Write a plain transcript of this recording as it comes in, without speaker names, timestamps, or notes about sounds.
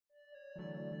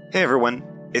Hey everyone,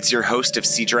 it's your host of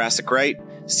See Jurassic Right,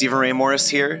 Stephen Ray Morris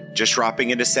here, just dropping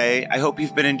in to say I hope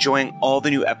you've been enjoying all the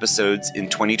new episodes in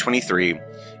 2023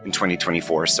 and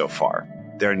 2024 so far.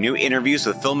 There are new interviews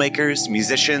with filmmakers,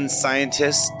 musicians,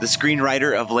 scientists, the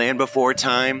screenwriter of Land Before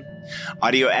Time,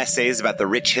 audio essays about the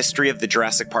rich history of the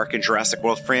Jurassic Park and Jurassic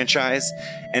World franchise,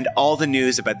 and all the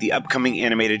news about the upcoming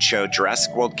animated show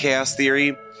Jurassic World Chaos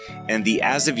Theory and the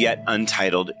as-of-yet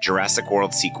untitled Jurassic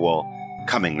World sequel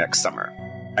coming next summer.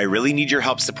 I really need your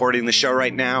help supporting the show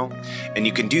right now, and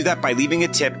you can do that by leaving a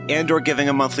tip and or giving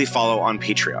a monthly follow on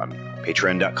Patreon,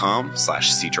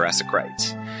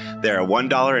 patreon.com/SeeJurassicRight. There are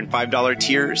 $1 and $5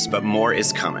 tiers, but more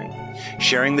is coming.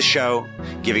 Sharing the show,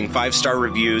 giving 5-star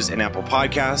reviews in Apple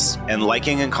Podcasts, and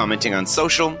liking and commenting on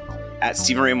social at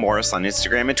Stephen Ray Morris on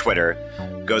Instagram and Twitter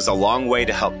goes a long way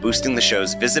to help boosting the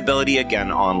show's visibility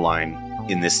again online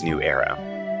in this new era.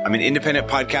 I'm an independent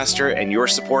podcaster, and your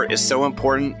support is so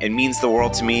important and means the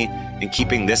world to me in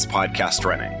keeping this podcast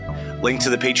running. Link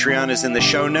to the Patreon is in the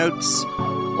show notes.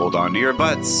 Hold on to your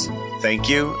butts. Thank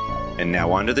you. And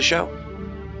now on to the show.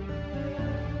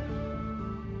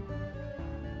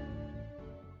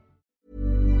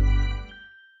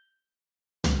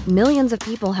 Millions of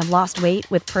people have lost weight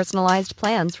with personalized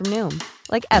plans from Noom.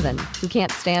 Like Evan, who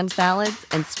can't stand salads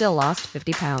and still lost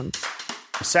 50 pounds.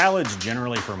 Salads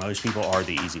generally for most people are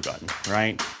the easy button,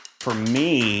 right? For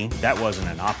me, that wasn't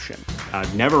an option. I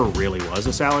never really was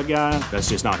a salad guy. That's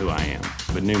just not who I am.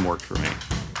 But Noom worked for me.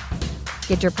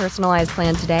 Get your personalized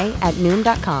plan today at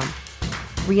Noom.com.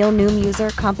 Real Noom user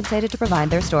compensated to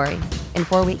provide their story. In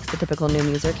 4 weeks, the typical Noom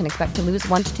user can expect to lose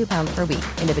 1 to 2 pounds per week.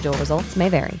 Individual results may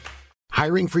vary.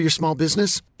 Hiring for your small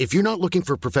business? If you're not looking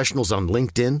for professionals on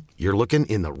LinkedIn, you're looking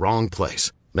in the wrong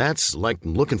place. That's like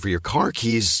looking for your car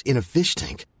keys in a fish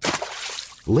tank.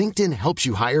 LinkedIn helps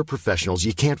you hire professionals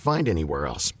you can't find anywhere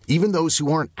else, even those who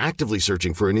aren't actively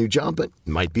searching for a new job but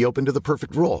might be open to the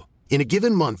perfect role. In a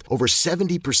given month, over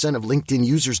 70% of LinkedIn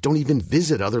users don't even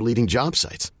visit other leading job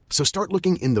sites. So start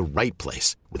looking in the right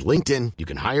place. With LinkedIn, you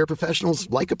can hire professionals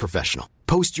like a professional.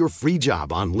 Post your free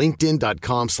job on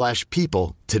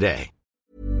linkedin.com/people today.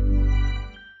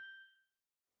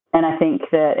 And I think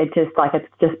that it's just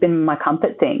been my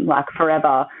comfort thing, like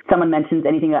forever. Someone mentions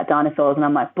anything about dinosaurs and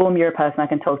I'm like, boom, you're a person I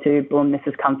can talk to. Boom, this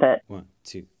is comfort. 1,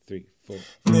 2, 3, 4.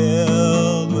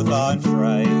 Filled with awe and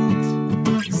fright,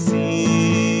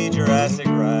 see Jurassic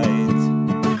Right.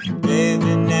 Bathed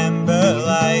in amber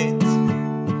light,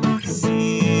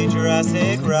 see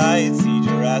Jurassic Right. See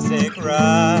Jurassic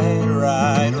Right,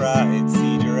 right, right.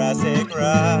 See Jurassic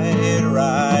Right,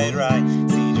 right, right.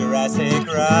 See Jurassic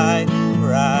Right.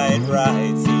 Right,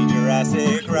 right, see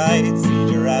Jurassic Right,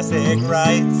 see Jurassic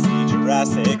Right, see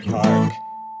Jurassic Park.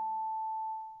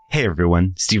 Hey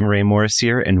everyone, Stephen Ray Morris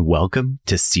here, and welcome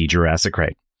to See Jurassic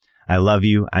Right. I love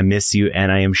you, I miss you, and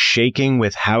I am shaking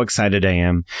with how excited I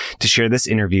am to share this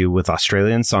interview with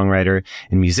Australian songwriter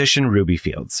and musician Ruby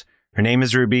Fields. Her name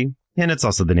is Ruby, and it's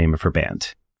also the name of her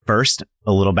band. First,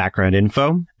 a little background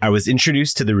info. I was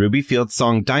introduced to the Ruby Fields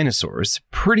song Dinosaurs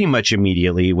pretty much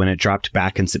immediately when it dropped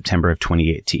back in September of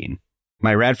 2018.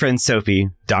 My rad friend Sophie,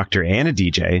 doctor and a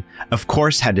DJ, of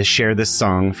course had to share this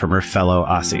song from her fellow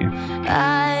Aussie.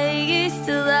 I used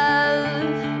to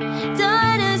love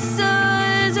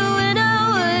dinosaurs when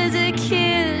I was a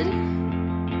kid.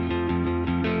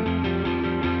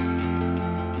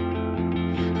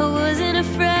 I wasn't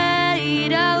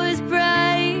afraid, I was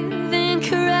brave and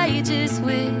courageous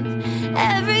with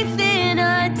everything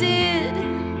I did.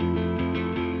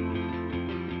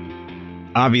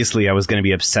 Obviously, I was going to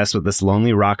be obsessed with this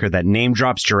lonely rocker that name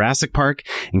drops Jurassic Park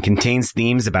and contains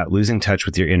themes about losing touch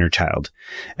with your inner child.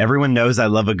 Everyone knows I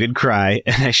love a good cry,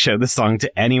 and I show the song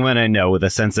to anyone I know with a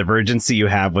sense of urgency you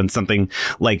have when something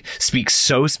like speaks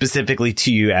so specifically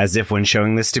to you, as if when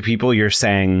showing this to people, you're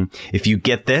saying, if you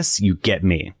get this, you get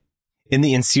me. In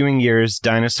the ensuing years,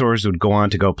 Dinosaurs would go on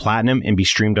to go platinum and be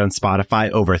streamed on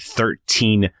Spotify over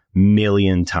 13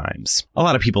 million times. A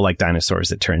lot of people like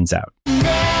dinosaurs, it turns out.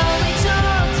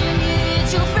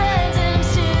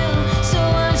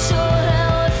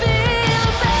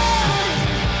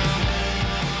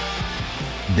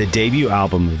 The debut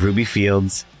album of Ruby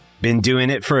Fields, Been Doing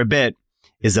It for a Bit,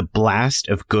 is a blast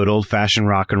of good old-fashioned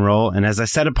rock and roll, and as I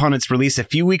said upon its release a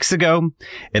few weeks ago,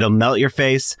 it'll melt your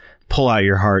face, pull out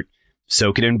your heart,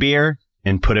 soak it in beer,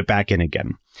 and put it back in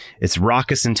again. It's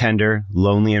raucous and tender,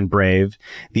 lonely and brave.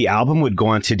 The album would go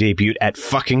on to debut at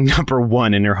fucking number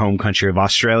 1 in her home country of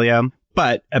Australia,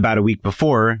 But about a week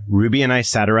before, Ruby and I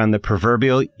sat around the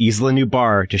proverbial Isla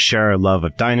Nublar to share our love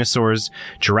of dinosaurs,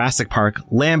 Jurassic Park,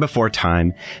 Land Before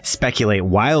Time, speculate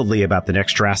wildly about the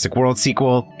next Jurassic World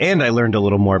sequel, and I learned a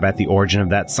little more about the origin of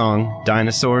that song,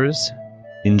 Dinosaurs.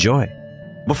 Enjoy.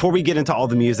 Before we get into all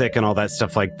the music and all that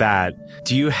stuff like that,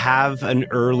 do you have an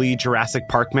early Jurassic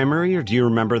Park memory, or do you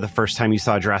remember the first time you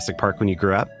saw Jurassic Park when you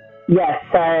grew up? Yes,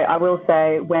 so I will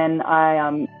say when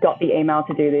I got the email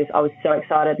to do this, I was so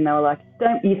excited, and they were like,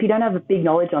 if you don't have a big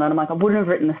knowledge on it, I'm like, I wouldn't have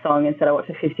written the song and said I watched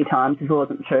it 50 times if it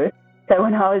wasn't true. So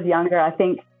when I was younger, I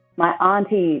think my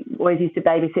auntie always used to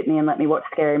babysit me and let me watch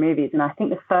scary movies, and I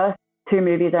think the first two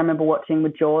movies I remember watching were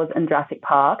Jaws and Jurassic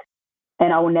Park.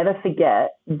 And I will never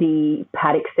forget the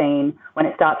paddock scene when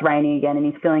it starts raining again and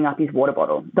he's filling up his water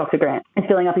bottle. Dr. Grant is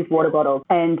filling up his water bottle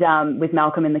and with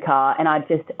Malcolm in the car. And I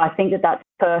think that's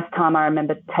the first time I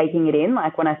remember taking it in.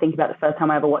 Like when I think about the first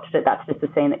time I ever watched it, that's just the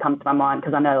scene that comes to my mind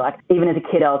because I know like even as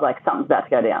a kid I was like something's about to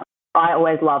go down. I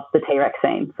always loved the T-Rex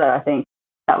scene. So I think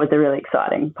that was the really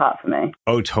exciting part for me.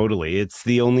 Oh, totally. I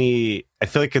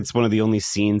feel like it's one of the only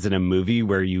scenes in a movie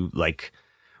where you like,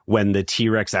 when the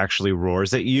T-Rex actually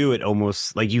roars at you, it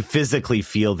almost like you physically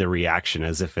feel the reaction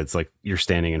as if it's like you're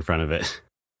standing in front of it.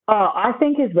 Oh, I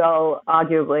think as well,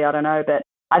 arguably, I don't know, but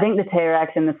I think the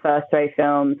T-Rex in the first three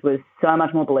films was so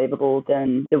much more believable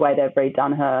than the way they've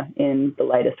redone her in the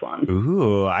latest one.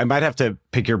 Ooh, I might have to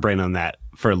pick your brain on that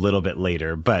for a little bit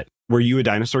later, but were you a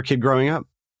dinosaur kid growing up?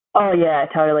 Oh yeah,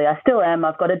 totally. I still am.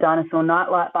 I've got a dinosaur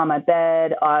nightlight by my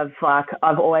bed. I've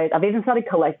even started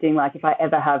collecting, like if I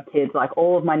ever have kids, like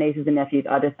all of my nieces and nephews,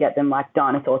 I just get them like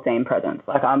dinosaur themed presents.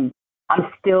 Like I'm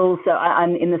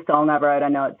in the song I wrote, I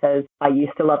know it says, I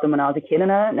used to love them when I was a kid,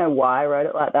 and I don't know why I wrote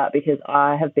it like that because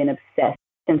I have been obsessed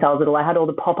since I was little. I had all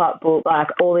the pop-up books, like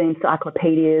all the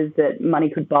encyclopedias that money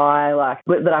could buy, like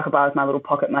that I could buy with my little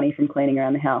pocket money from cleaning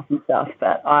around the house and stuff.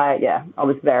 But I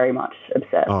was very much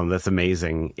obsessed. Oh, that's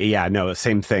amazing. Yeah, no,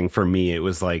 same thing for me. It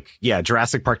was like, yeah,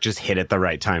 Jurassic Park just hit at the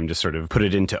right time to sort of put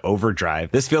it into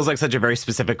overdrive. This feels like such a very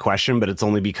specific question, but it's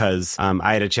only because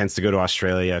I had a chance to go to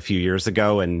Australia a few years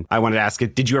ago, and I wanted to ask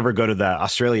it, did you ever go to the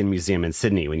Australian Museum in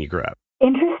Sydney when you grew up?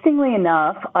 Interestingly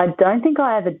enough, I don't think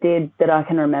I ever did that I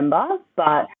can remember,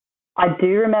 but I do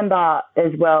remember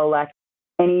as well, like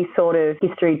any sort of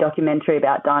history documentary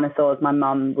about dinosaurs, my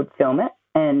mum would film it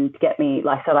and get me,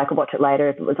 like, so I could watch it later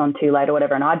if it was on too late or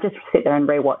whatever. And I'd just sit there and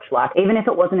rewatch, like, even if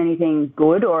it wasn't anything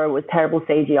good or it was terrible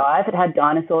CGI, if it had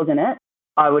dinosaurs in it,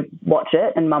 I would watch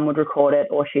it and mum would record it,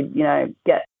 or she'd,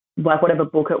 get like whatever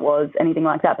book it was, anything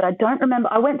like that. But I don't remember.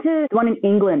 I went to the one in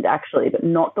England, actually, but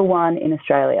not the one in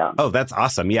Australia. Oh, that's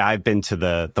awesome. Yeah, I've been to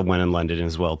the one in London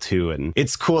as well, too. And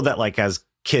it's cool that, like, as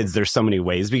kids, there's so many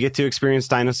ways we get to experience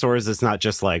dinosaurs. It's not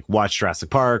just like watch Jurassic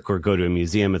Park or go to a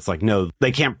museum. It's like, no,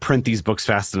 they can't print these books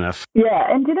fast enough. Yeah,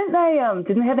 and didn't they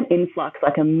have an influx,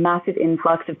 like a massive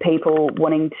influx of people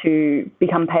wanting to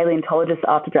become paleontologists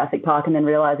after Jurassic Park and then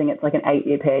realizing it's like an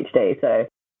 8-year PhD? So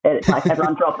it's like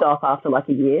everyone dropped off after like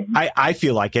a year. I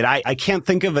feel like it. I can't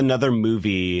think of another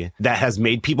movie that has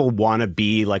made people want to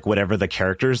be like whatever the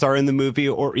characters are in the movie,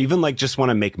 or even like just want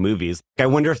to make movies. I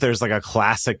wonder if there's like a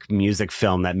classic music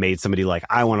film that made somebody like,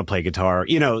 I want to play guitar,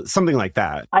 something like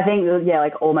that. I think,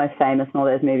 like Almost Famous and all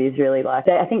those movies really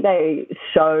I think they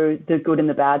show the good and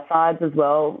the bad sides as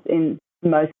well in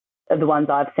most of the ones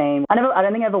I've seen. I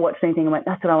don't think I ever watched anything and went,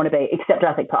 that's what I want to be, except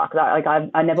Jurassic Park.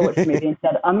 I never watched a movie and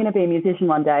said, I'm going to be a musician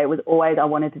one day. It was always, I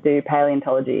wanted to do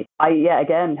paleontology.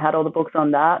 Again, had all the books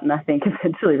on that, and I think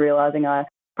eventually realizing I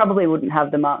probably wouldn't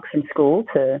have the marks from school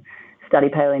to study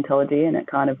paleontology, and it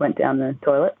kind of went down the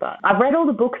toilet. But I've read all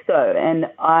the books though, and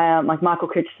I like Michael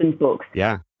Crichton's books.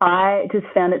 Yeah. I just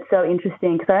found it so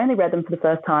interesting because I only read them for the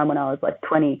first time when I was like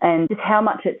 20, and just how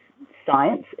much it's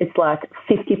science. It's like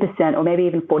 50% or maybe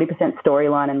even 40%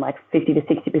 storyline and like 50 to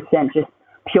 60% just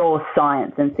pure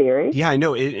science and theory. Yeah, I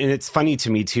know. And it's funny to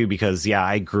me too, because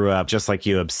I grew up just like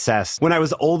you, obsessed. When I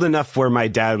was old enough where my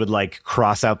dad would like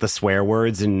cross out the swear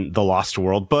words in the Lost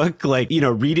World book, like,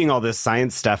 reading all this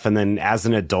science stuff. And then as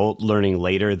an adult learning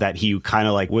later that he kind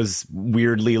of like was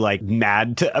weirdly like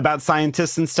mad about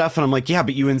scientists and stuff. And I'm like, yeah,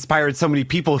 but you inspired so many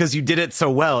people because you did it so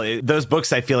well. Those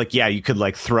books, I feel like, you could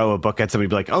like throw a book at somebody and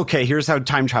be like, okay, here's how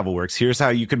time travel works. Here's how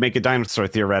you could make a dinosaur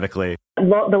theoretically.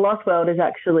 The Lost World is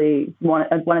actually one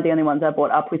of the only ones I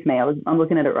brought up with me. I'm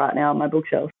looking at it right now on my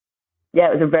bookshelf. Yeah,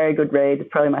 it was a very good read. It's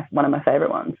probably one of my favorite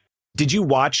ones. Did you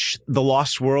watch The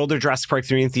Lost World or Jurassic Park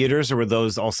 3 in theaters, or were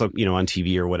those also, on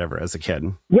TV or whatever as a kid?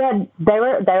 Yeah, they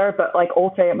were like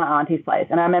all three at my auntie's place.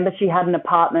 And I remember she had an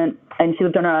apartment and she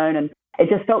lived on her own, and it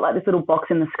just felt like this little box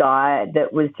in the sky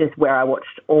that was just where I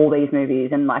watched all these movies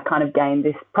and like kind of gained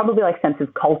this probably like sense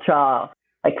of culture,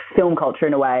 like film culture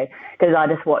in a way, because I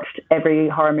just watched every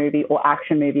horror movie or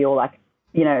action movie or like,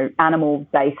 you know,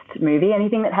 animal-based movie,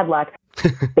 anything that had like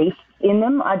beasts in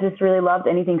them. I just really loved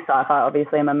anything sci-fi.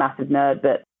 Obviously, I'm a massive nerd,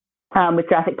 but with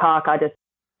Jurassic Park, I just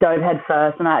dove head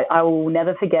first, and I will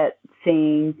never forget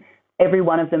seeing every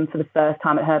one of them for the first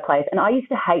time at her place. And I used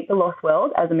to hate The Lost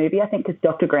World as a movie, I think, because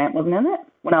Dr. Grant wasn't in it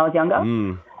when I was younger.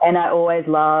 And I always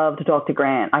loved Dr.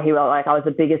 Grant. I was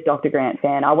the biggest Dr. Grant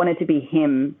fan. I wanted to be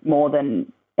him more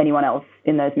than anyone else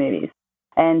in those movies.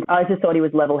 And I just thought he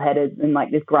was level-headed and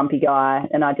like this grumpy guy.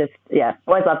 And I just,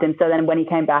 always loved him. So then when he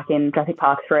came back in Jurassic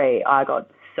Park 3, I got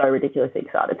so ridiculously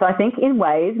excited. So I think in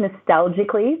ways,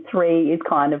 nostalgically, 3 is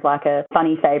kind of like a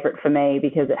funny favorite for me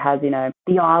because it has, you know,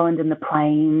 the island and the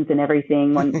plains and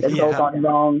everything when it's all gone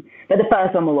wrong. But the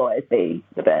first one will always be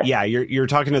the best. Yeah, you're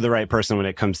talking to the right person when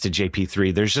it comes to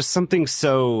JP3. There's just something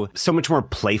so much more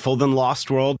playful than Lost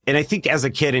World. And I think as a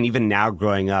kid and even now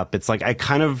growing up, it's like I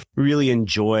kind of really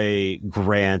enjoy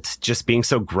Grant just being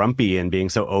so grumpy and being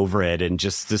so over it and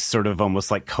just this sort of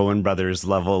almost like Coen Brothers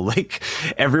level. Like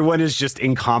everyone is just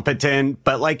incompetent,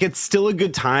 but like it's still a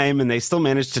good time and they still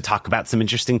manage to talk about some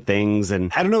interesting things.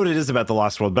 And I don't know what it is about The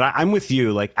Lost World, but I'm with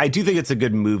you. Like I do think it's a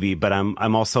good movie, but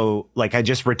I'm also like I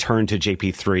just returned to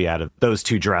JP3 out of those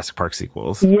 2 Jurassic Park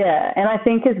sequels. Yeah, and I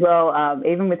think as well,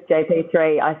 even with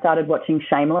JP3, I started watching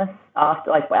Shameless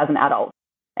after, like as an adult,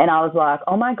 and I was like,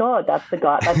 oh my god, that's the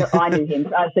guy. I knew him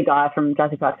as the guy from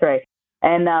Jurassic Park 3.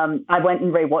 And I went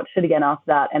and rewatched it again after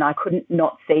that, and I couldn't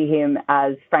not see him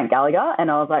as Frank Gallagher.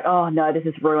 And I was like, oh no, this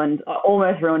is ruined,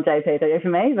 almost ruined JP3 for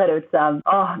me. But it's and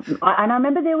I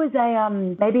remember there was a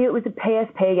maybe it was a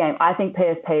PSP game. I think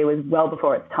PSP was well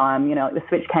before its time. You know, like the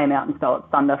Switch came out and stole its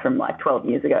thunder from like 12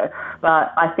 years ago.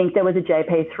 But I think there was a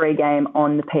JP3 game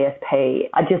on the PSP.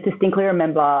 I just distinctly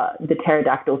remember the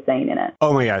pterodactyl scene in it.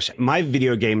 Oh my gosh, my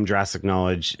video game Jurassic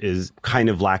knowledge is kind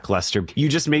of lackluster. You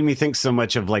just made me think so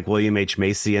much of like William H.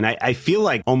 Macy, and I feel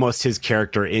like almost his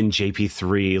character in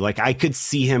JP3, like I could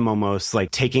see him almost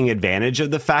like taking advantage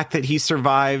of the fact that he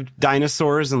survived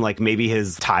dinosaurs and like maybe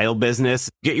his tile business.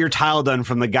 Get your tile done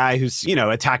from the guy who's, you know,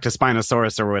 attacked a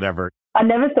Spinosaurus or whatever. I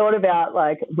never thought about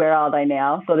like where are they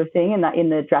now sort of thing in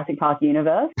the Jurassic Park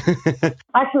universe.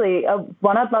 Actually,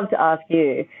 one I'd love to ask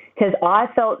you, because I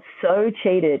felt so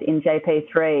cheated in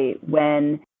JP3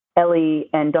 when Ellie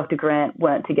and Dr. Grant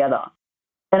weren't together.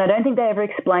 And I don't think they ever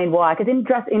explained why. Because in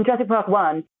Jurassic Park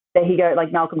 1,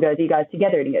 Malcolm goes, are you guys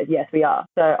together? And he goes, yes, we are.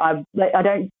 So I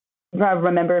don't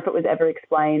remember if it was ever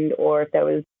explained or if there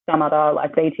was some other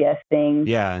like BTS thing.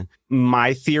 Yeah.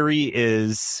 My theory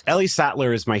is Ellie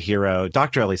Sattler is my hero.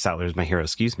 Dr. Ellie Sattler is my hero,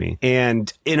 excuse me.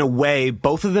 And in a way,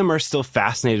 both of them are still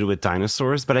fascinated with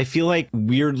dinosaurs, but I feel like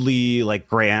weirdly, like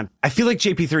Grant, I feel like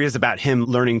JP3 is about him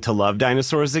learning to love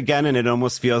dinosaurs again. And it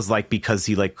almost feels like because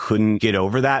he like couldn't get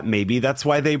over that, maybe that's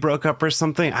why they broke up or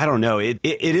something. I don't know. It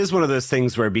is one of those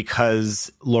things where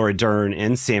because Laura Dern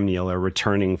and Sam Neill are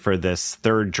returning for this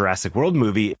 3rd Jurassic World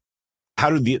movie, how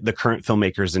do the current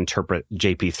filmmakers interpret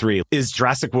JP3? Is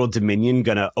Jurassic World Dominion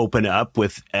going to open up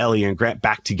with Ellie and Grant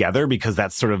back together because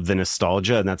that's sort of the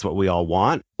nostalgia and that's what we all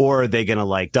want? Or are they going to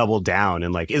like double down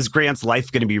and like, is Grant's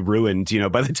life going to be ruined, you know,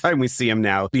 by the time we see him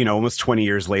now, you know, almost 20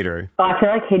 years later? I feel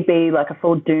like he'd be like a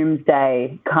full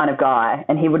doomsday kind of guy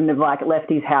and he wouldn't have like left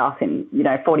his house in, you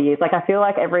know, 40 years. Like I feel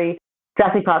like every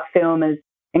Jurassic Park film is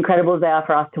incredible as they are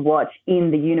for us to watch in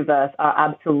the universe are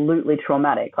absolutely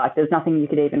traumatic. Like there's nothing you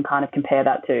could even kind of compare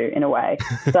that to in a way.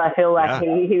 So I feel like I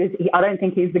don't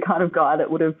think he's the kind of guy that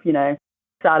would have, you know,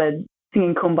 started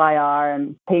singing Kumbaya,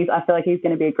 and I feel like he's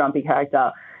going to be a grumpy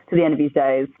character to the end of his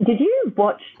days. Did you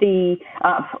watch you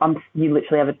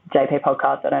literally have a JP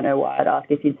podcast. I don't know why I'd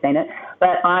ask if you'd seen it,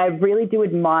 but I really do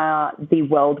admire the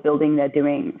world building they're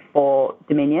doing for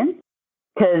Dominion.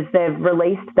 Because they've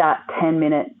released that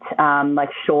 10-minute like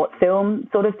short film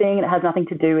sort of thing, and it has nothing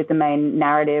to do with the main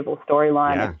narrative or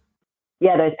storyline.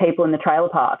 Yeah, those people in the trailer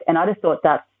park. And I just thought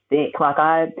that's sick. Like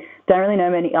I don't really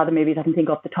know many other movies I can think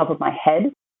off the top of my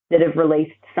head that have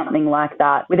released something like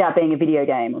that without being a video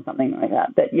game or something like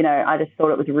that. But, you know, I just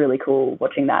thought it was really cool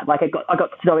watching that. Like I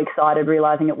got so excited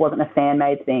realizing it wasn't a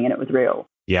fan-made thing and it was real.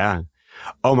 Yeah.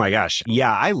 Oh my gosh.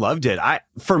 Yeah, I loved it.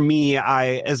 For me,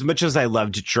 as much as I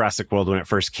loved Jurassic World when it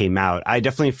first came out, I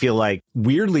definitely feel like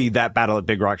weirdly that Battle at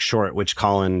Big Rock short, which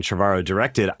Colin Trevorrow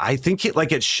directed, I think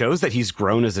it shows that he's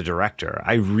grown as a director.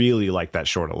 I really like that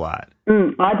short a lot.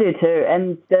 I do too.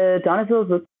 And the dinosaurs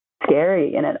look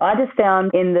scary in it. I just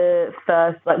found in the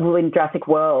first, in Jurassic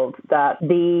World, that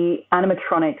the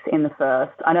animatronics in the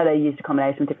first, I know they used a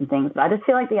combination of different things, but I just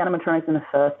feel like the animatronics in the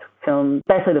first film,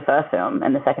 especially the first film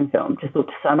and the second film, just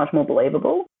looked so much more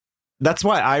believable. That's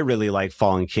why I really like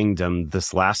Fallen Kingdom,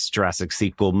 this last Jurassic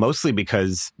sequel, mostly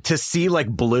because to see like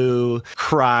Blue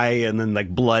cry and then like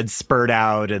blood spurt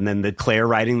out and then the Claire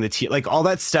riding the like all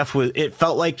that stuff it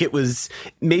felt like it was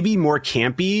maybe more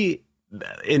campy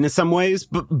in some ways,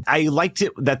 but I liked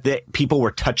it that the people were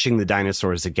touching the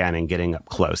dinosaurs again and getting up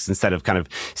close instead of kind of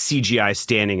CGI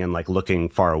standing and like looking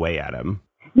far away at them.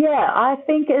 Yeah, I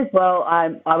think as well, I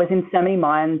was in so many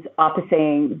minds after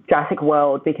seeing Jurassic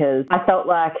World because I felt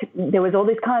like there was all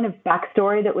this kind of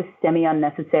backstory that was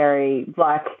semi-unnecessary,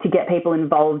 like to get people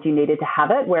involved, you needed to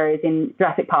have it, whereas in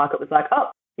Jurassic Park, it was like, oh,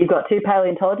 you've got two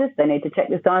paleontologists, they need to check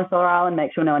this dinosaur island,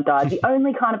 make sure no one dies. The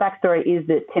only kind of backstory is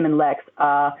that Tim and Lex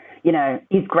are,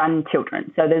 his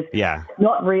grandchildren. So there's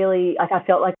not really, like I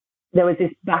felt like there was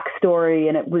this backstory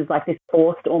and it was like this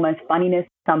forced almost funniness,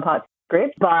 some parts.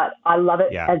 Script, but I love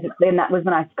it then that was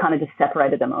when I kind of just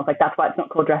separated them. I was like, that's why it's not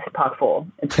called Jurassic Park 4,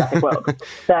 it's Jurassic World.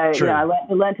 So, I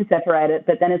learned to separate it,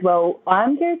 but then as well,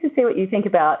 I'm curious to see what you think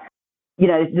about,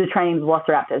 the training of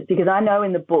Velociraptors, because I know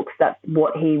in the books that's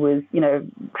what he was,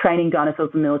 training dinosaurs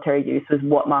for military use was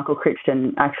what Michael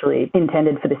Crichton actually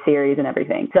intended for the series and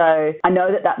everything. So I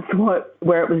know that that's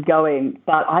where it was going,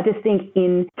 but I just think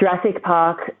in Jurassic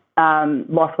Park,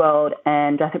 Lost World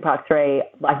and Jurassic Park 3,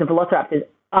 like the Velociraptors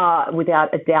are,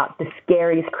 without a doubt, the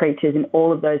scariest creatures in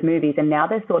all of those movies. And now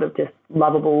they're sort of just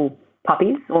lovable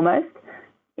puppies, almost,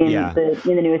 in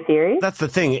the newer series. That's the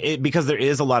thing, because there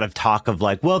is a lot of talk of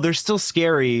like, well, they're still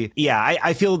scary. Yeah,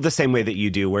 I feel the same way that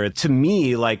you do, where to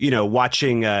me, like,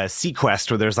 watching Sequest,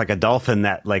 where there's like a dolphin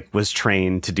that like was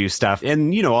trained to do stuff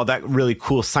and, all that really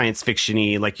cool science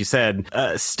fiction-y, like you said,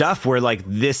 stuff where like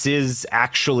this is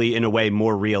actually in a way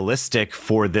more realistic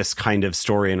for this kind of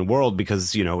story and world,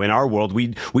 because, in our world,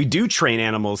 we do train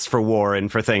animals for war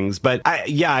and for things. But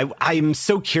I'm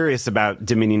so curious about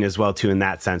Dominion as well, too, in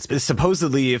that sense.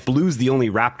 Supposedly, if Blue's the only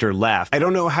raptor left, I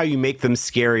don't know how you make them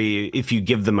scary if you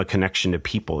give them a connection to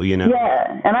people, Yeah,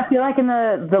 and I feel like in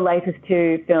the latest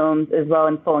two films as well,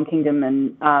 in Fallen Kingdom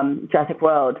and Jurassic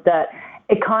World, that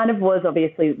it kind of was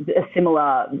obviously a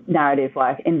similar narrative,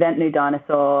 like invent new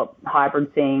dinosaur,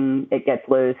 hybrid thing, it gets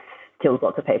loose, kills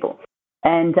lots of people.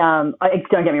 And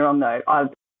don't get me wrong though, I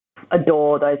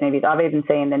adore those movies. I've even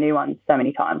seen the new ones so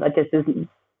many times.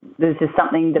 There's just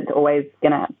something that's always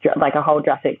gonna, like a whole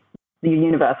Jurassic, the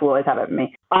universe will always have it for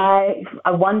me. I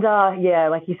wonder,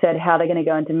 like you said, how they're going to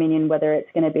go into Dominion, whether it's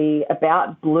going to be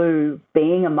about Blue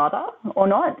being a mother or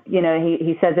not.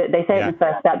 He says it. They say it in the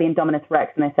first about the Indominus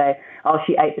Rex, and they say, oh,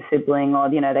 she ate the sibling, or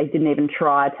they didn't even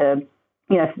try to,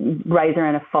 raise her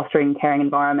in a fostering, caring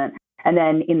environment. And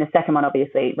then in the second one,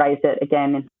 obviously, raised it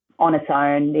again on its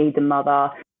own, needs a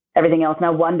mother, everything else. And I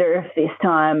wonder if this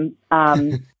time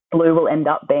Blue will end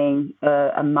up being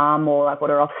a mum, or like what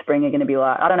her offspring are going to be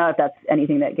like. I don't know if that's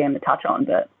anything that game to touch on,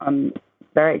 but I'm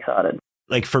very excited.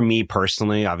 Like for me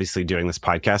personally, obviously doing this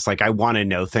podcast, like I want to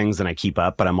know things and I keep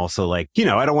up, but I'm also like,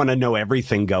 I don't want to know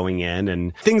everything going in,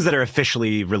 and things that are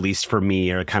officially released for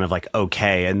me are kind of like,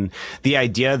 okay. And the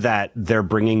idea that they're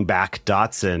bringing back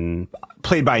Dodson,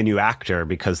 played by a new actor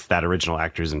because that original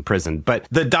actor is in prison. But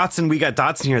we got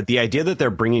Dodson here. The idea that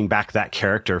they're bringing back that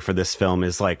character for this film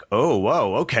is like, oh,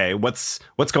 whoa, okay, what's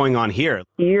going on here?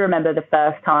 Do you remember the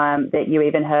first time that you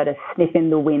even heard a sniff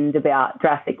in the wind about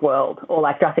Jurassic World or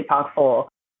like Jurassic Park 4?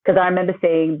 Because I remember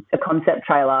seeing a concept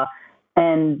trailer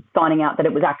and finding out that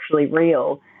it was actually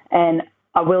real. And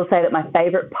I will say that my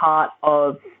favorite part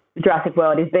of Jurassic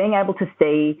World is being able to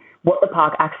see what the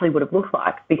park actually would have looked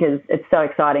like, because it's so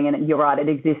exciting. And you're right, it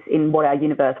exists in what our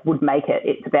universe would make it.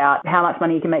 It's about how much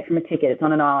money you can make from a ticket. It's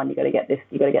on an island. You've got to get this,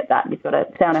 you've got to get that. You've got to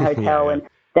stay in a hotel. And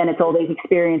then it's all these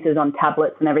experiences on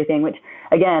tablets and everything, which,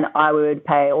 again, I would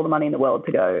pay all the money in the world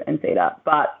to go and see that.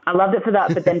 But I loved it for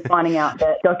that. But then finding out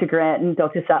that Dr. Grant and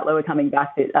Dr. Sattler were coming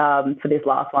back for this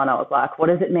last one, I was like, what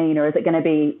does it mean? Or is it going to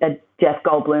be a Jeff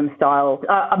Goldblum style?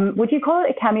 Would you call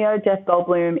it a cameo, Jeff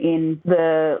Goldblum,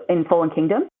 in Fallen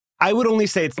Kingdom? I would only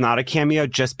say it's not a cameo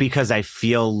just because I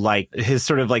feel like his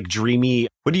sort of like dreamy,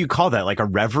 what do you call that? Like a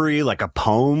reverie, like a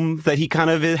poem that he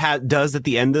kind of does at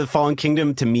the end of Fallen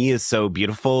Kingdom, to me is so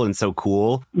beautiful and so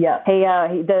cool. Yeah.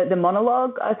 The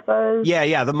monologue, I suppose.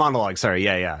 Yeah. The monologue. Sorry.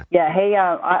 Yeah.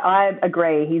 Yeah. I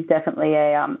agree. He's definitely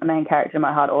a main character in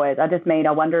my heart always. I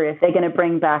wonder if they're going to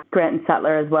bring back Grant and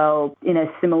Sattler as well in a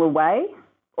similar way,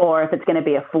 or if it's going to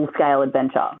be a full scale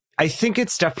adventure. I think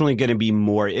it's definitely going to be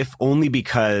more, if only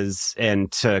because,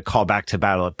 and to call back to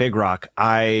Battle at Big Rock,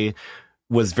 I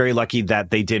was very lucky that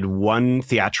they did one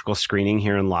theatrical screening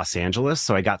here in Los Angeles.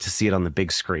 So I got to see it on the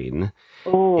big screen.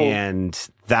 Ooh. And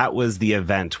that was the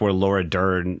event where Laura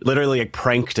Dern literally like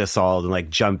pranked us all and like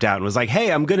jumped out and was like,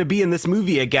 hey, I'm going to be in this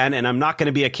movie again and I'm not going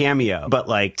to be a cameo. But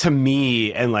like to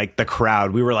me and like the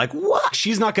crowd, we were like, what?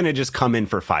 She's not going to just come in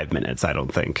for 5 minutes, I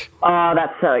don't think. Oh,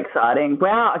 that's so exciting.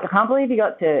 Wow. I can't believe you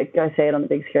got to go see it on the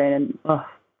big screen. And oh,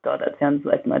 God, that sounds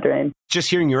like my dream. Just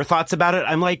hearing your thoughts about it,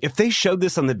 I'm like, if they showed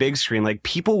this on the big screen, like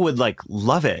people would like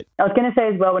love it. I was going to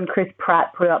say as well, when Chris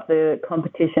Pratt put up the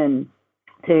competition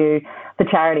to the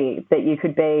charity that you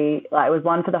could be, like, it was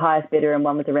one for the highest bidder and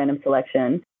one was a random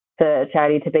selection for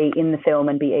charity to be in the film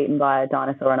and be eaten by a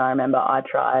dinosaur. And I remember I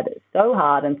tried so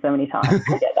hard and so many times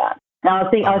to get that. Now I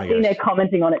was sitting there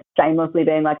commenting on it shamelessly,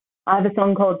 being like, I have a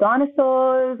song called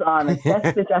Dinosaurs. I'm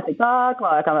obsessed with Jurassic Park.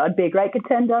 Like, I'd be a great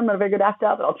contender. I'm not a very good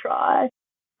actor, but I'll try.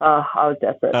 I was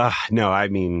desperate. No, I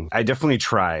mean, I definitely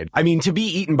tried. I mean, to be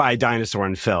eaten by a dinosaur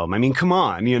in film, I mean, come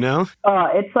on, you know? Oh,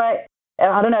 it's like,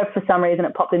 I don't know if for some reason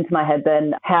it popped into my head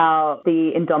then how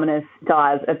the Indominus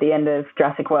dies at the end of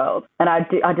Jurassic World. And I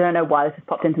don't know why this has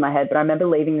popped into my head, but I remember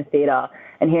leaving the theatre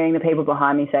and hearing the people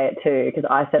behind me say it too, because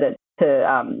I said it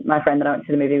to my friend that I went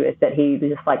to the movie with, that he was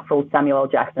just like full Samuel L.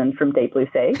 Jackson from Deep Blue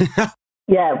Sea.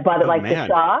 Yeah, by the, the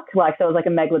shark, like, so it was like a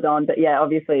megalodon, but yeah,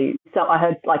 obviously, so I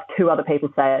heard like 2 other people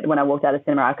say it when I walked out of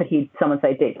cinema. I could hear someone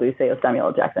say Deep Blue Sea or Samuel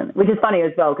L. Jackson, which is funny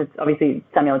as well, because obviously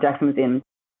Samuel L. Jackson was in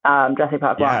Jurassic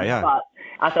Park 1. Yeah. But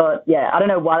I thought, I don't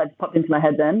know why that popped into my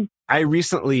head then. I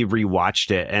recently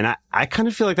rewatched it, and I kind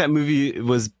of feel like that movie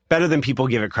was better than people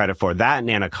give it credit for. That and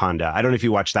Anaconda. I don't know if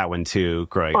you watched that one too,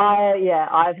 growing up.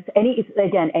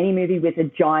 Any movie with a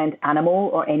giant animal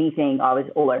or anything, I was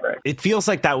all over it. It feels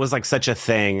like that was like such a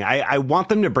thing. I want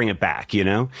them to bring it back, you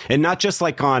know? And not just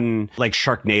like on like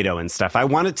Sharknado and stuff. I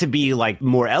want it to be like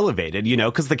more elevated, you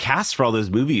know? Because the cast for all those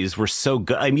movies were so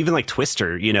good. I mean, even like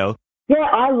Twister, you know? Yeah,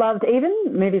 I loved even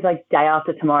movies like Day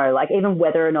After Tomorrow, like even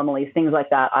Weather Anomalies, things like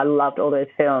that. I loved all those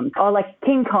films. Oh, like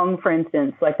King Kong, for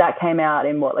instance, like that came out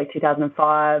in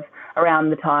 2005, around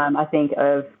the time, I think,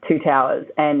 of Two Towers,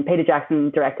 and Peter Jackson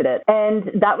directed it.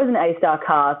 And that was an A-star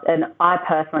cast, and I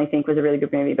personally think was a really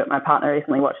good movie, but my partner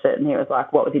recently watched it and he was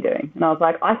like, what was he doing? And I was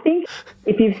like, I think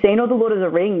if you've seen all the Lord of the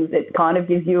Rings, it kind of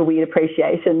gives you a weird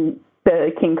appreciation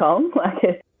for King Kong,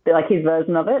 like his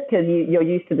version of it, because you're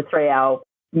used to the 3-hour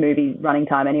movie running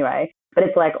time anyway, but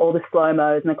it's like all the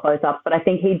slow-mos and the close-ups. But I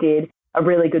think he did a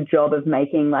really good job of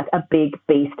making like a big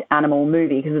beast animal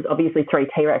movie, because there's obviously 3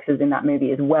 T-Rexes in that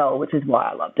movie as well, which is why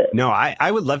I loved it. No, I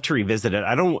would love to revisit it.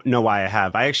 I don't know why I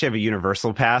have. I actually have a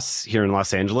Universal Pass here in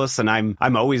Los Angeles, and I'm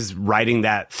always riding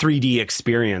that 3D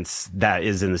experience that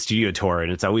is in the studio tour,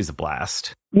 and it's always a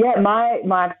blast. Yeah,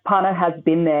 my partner has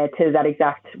been there to that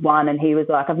exact one, and he was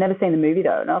like, I've never seen the movie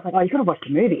though. And I was like, oh, you got to watch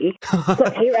the movie. I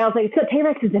was like, it's got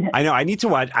T-Rexes in it. I know, I need to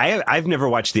watch. I've never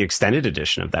watched the extended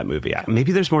edition of that movie.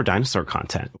 Maybe there's more dinosaur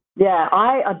content. Yeah,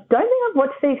 I don't think I've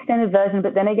watched the extended version,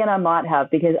 but then again, I might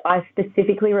have, because I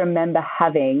specifically remember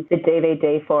having the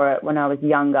DVD for it when I was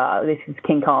younger. This is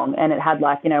King Kong, and it had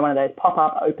like, one of those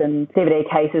pop-up open DVD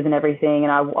cases and everything,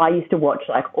 and I used to watch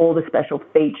like all the special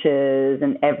features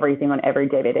and everything on every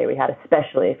DVD we had,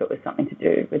 especially if it was something to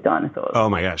do with dinosaurs. Oh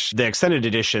my gosh. The extended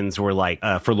editions were like,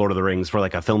 for Lord of the Rings, were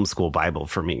like a film school Bible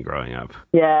for me growing up.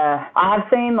 Yeah, I have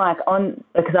seen like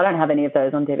because I don't have any of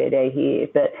those on DVD here,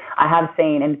 but I have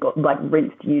seen and got like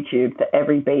rinsed YouTube for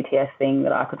every BTS thing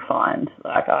that I could find.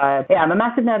 Like I'm a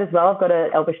massive nerd as well. I've got an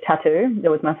Elvish tattoo.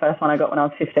 That was my first one I got when I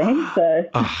was 15. So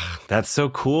that's so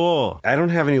cool. I don't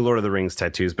have any Lord of the Rings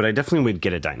tattoos, but I definitely would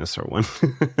get a dinosaur one.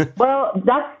 Well,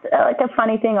 that's like a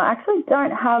funny thing. I actually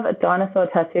don't have a dinosaur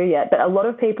tattoo yet, but a lot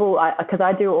of people, because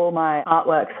I do all my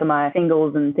artwork for my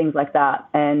singles and things like that,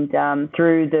 and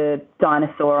drew the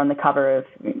dinosaur on the cover of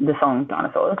the song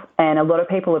Dinosaurs, and a lot of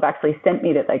people have actually sent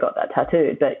me that they got that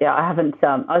tattooed, but yeah, I haven't.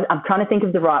 I'm trying to think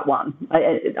of the right one.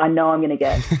 I know I'm going to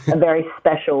get a very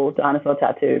special dinosaur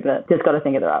tattoo, but just got to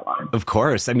think of the right one. Of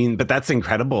course. I mean, but that's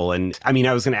incredible. And I mean,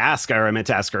 I was going to ask, or I meant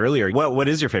to ask earlier, what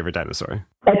is your favorite dinosaur?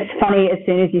 It's funny, as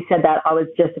soon as you said that, I was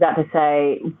just about to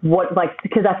say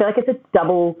because I feel like it's a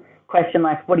double question,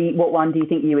 like what one do you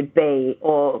think you would be,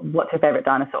 or what's your favorite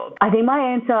dinosaur? I think my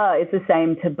answer is the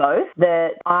same to both, that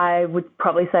I would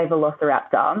probably say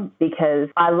Velociraptor, because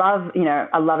I love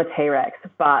a T-Rex,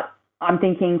 but I'm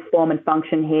thinking form and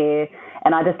function here,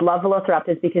 and I just love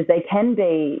Velociraptors because they can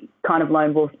be kind of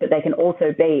lone wolves, but they can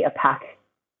also be a pack,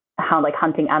 like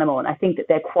hunting animal, and I think that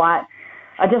they're quite,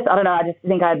 I just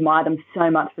think I admire them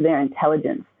so much for their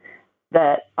intelligence.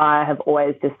 that I have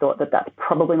always just thought that that's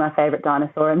probably my favorite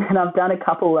dinosaur. And then I've done a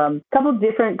couple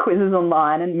different quizzes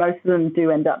online, and most of them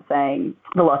do end up saying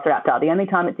Velociraptor. The only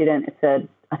time it didn't, it said,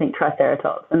 I think,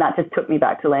 Triceratops. And that just took me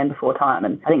back to Land Before Time.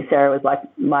 And I think Sarah was like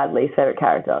my least favorite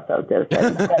character, so I was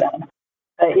devastated.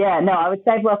 But yeah, no, I would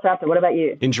say Velociraptor. What about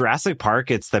you? In Jurassic Park,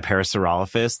 it's the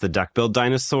Parasaurolophus, the duck-billed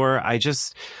dinosaur.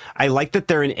 I like that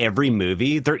they're in every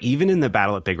movie. They're even in the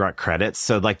Battle at Big Rock credits.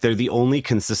 So like they're the only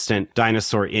consistent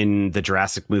dinosaur in the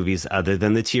Jurassic movies other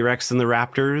than the T-Rex and the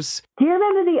Raptors. Do you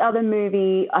remember the other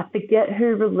movie? I forget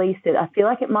who released it. I feel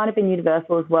like it might have been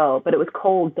Universal as well, but it was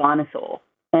called Dinosaur.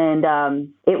 And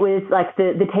it was like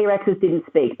the T-Rexes didn't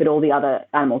speak, but all the other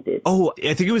animals did. Oh,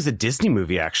 I think it was a Disney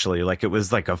movie, actually. Like, it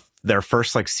was like their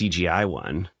first like CGI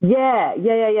one. Yeah.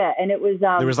 And it was...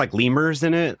 there was like lemurs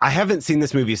in it. I haven't seen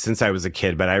this movie since I was a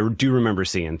kid, but I do remember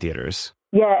seeing it in theaters.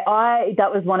 Yeah,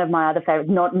 that was one of my other favorites,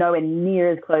 not nowhere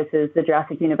near as close as the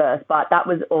Jurassic Universe, but that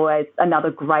was always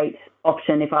another great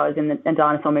option if I was in the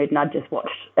dinosaur mood and I'd just watched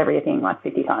everything like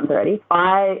 50 times already.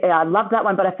 I loved that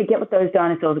one, but I forget what those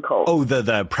dinosaurs are called. Oh,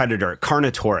 the Predator,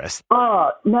 Carnotaurus. Oh,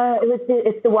 no,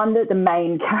 it's the one that the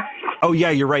main character... Oh,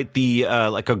 yeah, you're right, the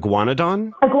like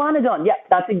Iguanodon? Iguanodon, yep,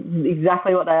 that's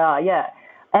exactly what they are, yeah.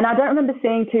 And I don't remember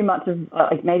seeing too much of,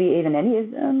 like maybe even any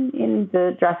of them in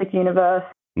the Jurassic Universe.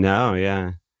 No,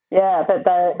 yeah. Yeah, but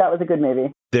that was a good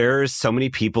movie. There's so many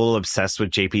people obsessed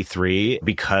with JP3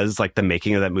 because like the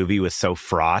making of that movie was so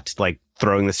fraught, like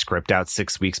throwing the script out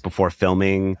 6 weeks before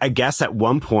filming. I guess at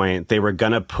one point they were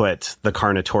going to put the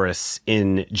Carnotaurus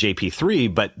in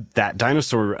JP3, but that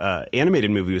dinosaur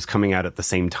animated movie was coming out at the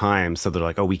same time. So they're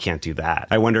like, oh, we can't do that.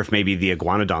 I wonder if maybe the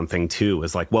Iguanodon thing too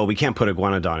was like, well, we can't put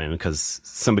Iguanodon in because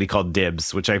somebody called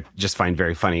dibs, which I just find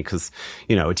very funny because,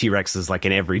 you know, a T-Rex is like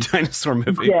in every dinosaur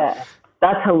movie. Yeah.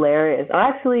 That's hilarious. I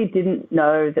actually didn't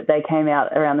know that they came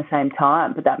out around the same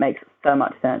time, but that makes so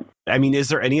much sense. I mean, is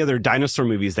there any other dinosaur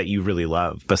movies that you really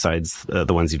love besides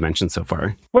the ones you've mentioned so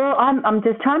far? Well, I'm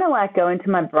just trying to like go into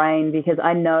my brain because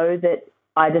I know that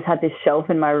I just had this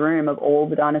shelf in my room of all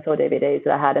the dinosaur DVDs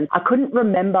that I had, and I couldn't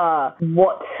remember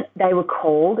what they were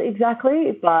called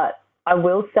exactly, but I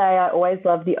will say I always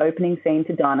loved the opening scene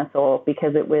to Dinosaur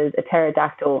because it was a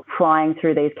pterodactyl flying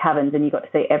through these caverns and you got to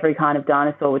see every kind of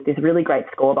dinosaur with this really great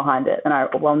score behind it. And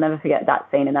I'll never forget that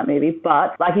scene in that movie.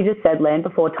 But like you just said, Land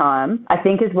Before Time, I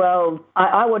think as well,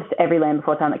 I watched every Land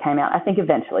Before Time that came out. I think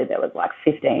eventually there was like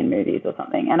 15 movies or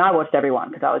something. And I watched every one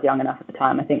because I was young enough at the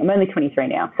time. I think I'm only 23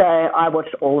 now. So I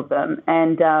watched all of them.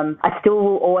 And I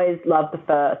still always loved the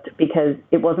first because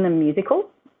it wasn't a musical.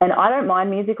 And I don't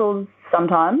mind musicals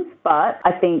sometimes, but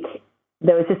I think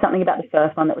there was just something about the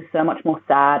first one that was so much more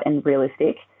sad and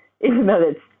realistic, even though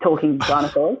it's talking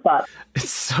dinosaurs. But it's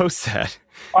so sad.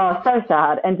 Oh, so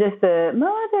sad. And just the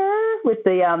mother with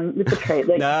the tree.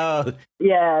 Like, no.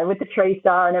 Yeah, with the tree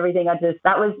star and everything.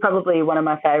 That was probably one of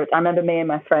my favorites. I remember me and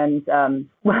my friends,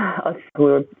 we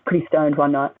were pretty stoned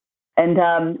one night, and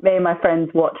me and my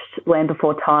friends watched Land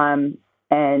Before Time,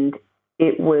 and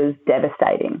it was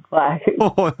devastating. Like,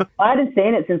 I hadn't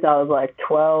seen it since I was like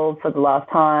 12 for the last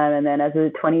time. And then as a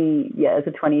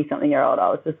 20-something-year-old, I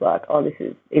was just like, oh, this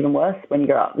is even worse when you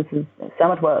grow up. This is so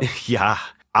much worse. Yeah.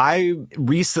 I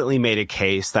recently made a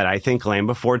case that I think Land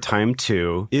Before Time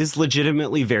 2 is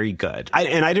legitimately very good. I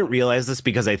didn't realize this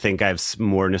because I think I have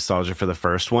more nostalgia for the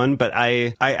first one, but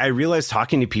I realized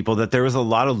talking to people that there was a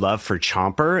lot of love for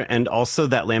Chomper, and also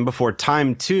that Land Before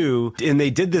Time 2, and they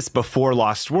did this before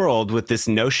Lost World with this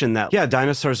notion that, yeah,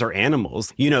 dinosaurs are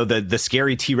animals. You know, the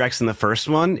scary T-Rex in the first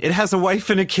one, it has a wife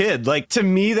and a kid. Like, to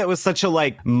me, that was such a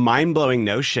like mind-blowing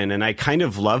notion, and I kind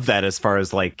of love that as far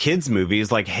as like kids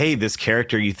movies, like, hey, this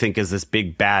character you think is this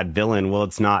big bad villain, well,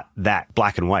 it's not that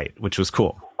black and white, which was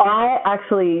cool. I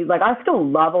actually, like, I still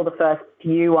love all the first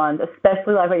few ones,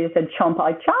 especially like what you said, Chomper.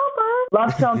 Like, Chomper!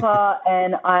 Love Chomper,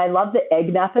 and I love the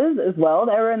egg nappers as well.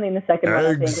 They were only in the second one,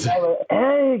 I think. They were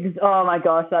eggs! Oh my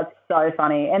gosh, that's so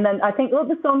funny. And then I think, look,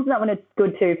 the songs in that one are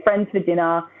good too. Friends for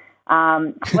Dinner.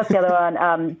 What's the other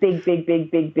one?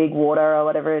 Big water or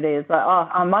whatever it is. Like, oh,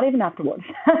 I might even have to watch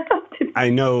that. I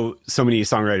know so many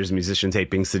songwriters and musicians hate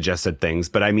being suggested things,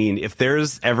 but I mean, if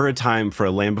there's ever a time for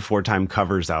a Land Before Time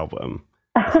covers album,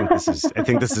 I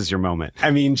think this is your moment.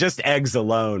 I mean, just eggs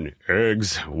alone.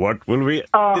 Eggs, what will we?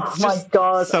 Oh it's my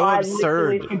God. So I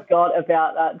absurd. literally forgot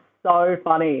about that. So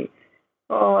funny.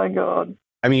 Oh my God.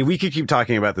 I mean, we could keep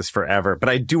talking about this forever, but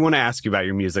I do want to ask you about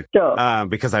your music. Sure.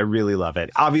 Because I really love it.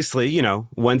 Obviously, you know,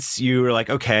 once you were like,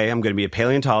 okay, I'm going to be a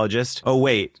paleontologist. Oh,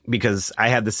 wait, because I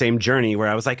had the same journey where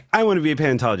I was like, I want to be a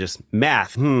paleontologist.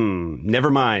 Math.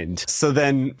 Never mind. So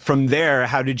then from there,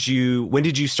 when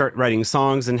did you start writing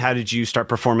songs and how did you start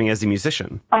performing as a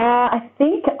musician? I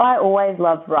think I always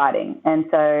loved writing. And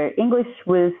so English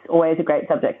was always a great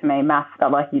subject for me. Maths,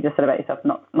 like you just said about yourself,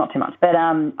 not too much. But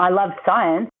I love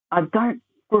science. I don't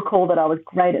recall that I was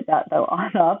great at that though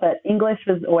either, but English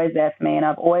was always there for me, and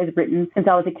I've always written since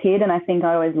I was a kid, and I think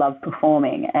I always loved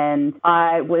performing. And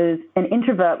I was an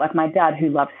introvert like my dad, who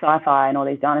loved sci-fi and all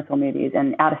these dinosaur movies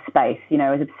and outer space, you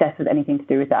know, was obsessed with anything to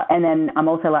do with that. And then I'm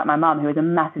also like my mum, who is a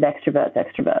massive extrovert.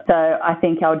 So I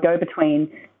think I would go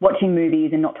between watching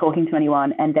movies and not talking to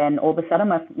anyone, and then all of a sudden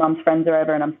my mum's friends are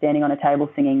over and I'm standing on a table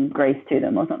singing Grease to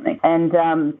them or something.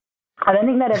 And I don't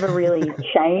think that ever really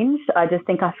changed. I just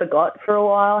think I forgot for a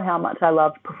while how much I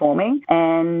loved performing.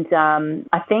 And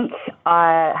I think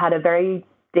I had a very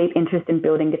deep interest in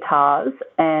building guitars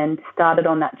and started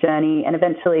on that journey. And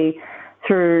eventually,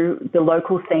 through the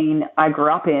local scene I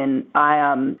grew up in,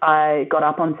 I got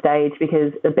up on stage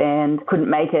because the band couldn't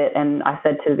make it. And I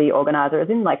said to the organizer, it was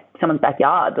in like someone's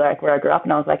backyard, like where I grew up.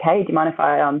 And I was like, hey, do you mind if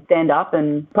I stand up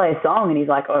and play a song? And he's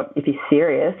like, oh, if you're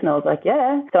serious. And I was like,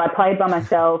 yeah. So I played by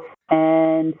myself.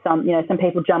 And some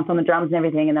people jumped on the drums and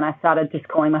everything. And then I started just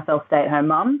calling myself stay-at-home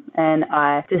mum. And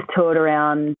I just toured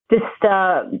around, just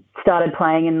started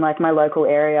playing in like my local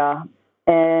area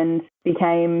and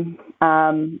became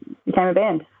a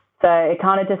band. So it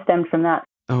kind of just stemmed from that.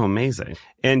 Oh, amazing.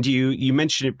 And you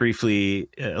mentioned it briefly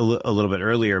a little bit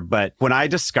earlier, but when I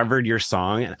discovered your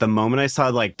song, the moment I saw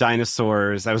like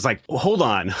dinosaurs, I was like, hold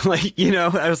on. Like, you know,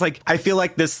 I was like, I feel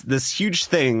like this huge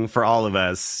thing for all of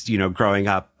us, you know, growing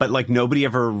up, but like nobody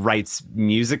ever writes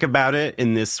music about it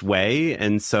in this way.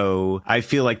 And so I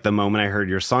feel like the moment I heard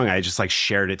your song, I just like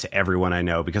shared it to everyone I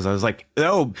know, because I was like,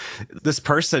 oh, this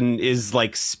person is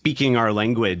like speaking our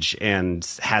language and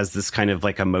has this kind of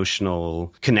like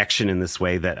emotional connection in this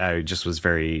way that I just was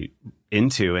very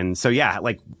into. And so, yeah,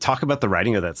 like talk about the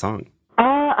writing of that song.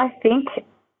 I think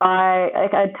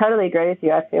I totally agree with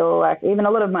you. I feel like even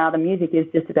a lot of my other music is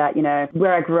just about, you know,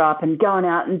 where I grew up and going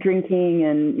out and drinking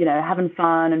and, you know, having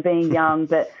fun and being young.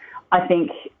 But I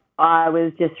think I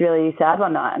was just really sad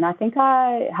one night, and I think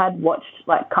I had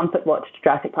comfort watched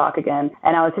Jurassic Park again.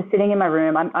 And I was just sitting in my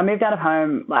room. I moved out of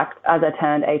home like as I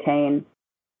turned 18.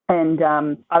 And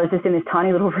I was just in this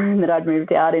tiny little room that I'd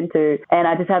moved out into, and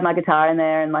I just had my guitar in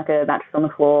there and like a mattress on the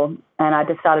floor, and I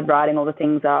just started writing all the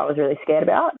things I was really scared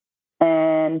about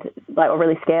and like, or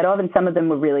really scared of. And some of them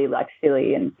were really like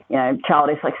silly and, you know,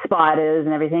 childish, like spiders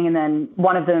and everything. And then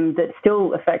one of them that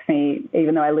still affects me,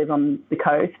 even though I live on the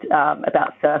coast,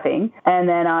 about surfing. And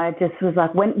then I just was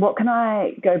like, what can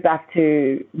I go back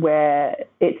to where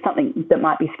it's something that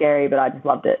might be scary, but I just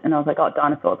loved it. And I was like, oh,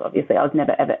 dinosaurs, obviously. I was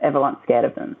never, ever once scared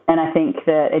of them. And I think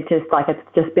that it's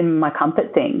just been my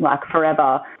comfort thing. Like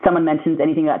forever, someone mentions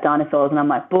anything about dinosaurs and I'm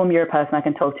like, boom, you're a person I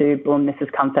can talk to. Boom, this is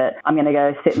comfort. I'm going to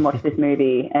go sit and watch this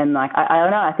movie. And like, I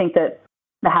don't know, I think that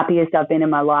the happiest I've been in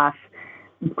my life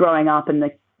growing up and the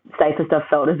safest I've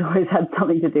felt has always had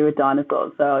something to do with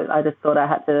dinosaurs. So I just thought I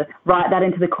had to write that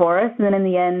into the chorus. And then in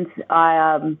the end,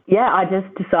 I just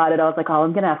decided, I was like, oh,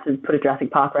 I'm going to have to put a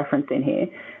Jurassic Park reference in here.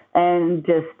 And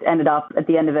just ended up at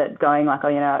the end of it going like, oh,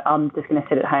 you know, I'm just going to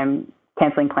sit at home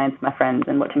cancelling plans with my friends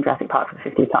and watching Jurassic Park for the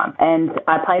 50th time. And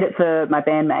I played it for my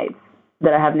bandmates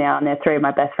that I have now, and they're three of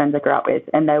my best friends I grew up with,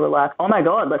 and they were like, oh my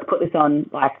God, let's put this on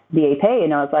like the EP.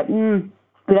 And I was like,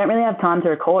 we don't really have time to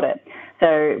record it.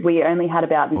 So we only had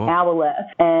about an hour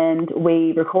left, and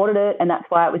we recorded it, and that's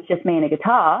why it was just me and a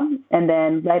guitar. And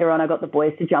then later on I got the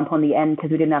boys to jump on the end because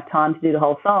we didn't have time to do the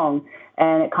whole song.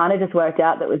 And it kind of just worked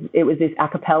out that it was this a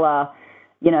cappella,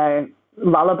 you know,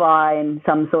 lullaby in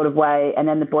some sort of way, and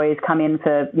then the boys come in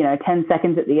for, you know, 10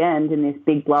 seconds at the end in this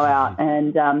big blowout.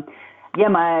 And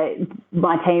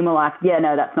my team were like, yeah,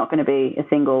 no, that's not going to be a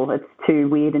single. It's too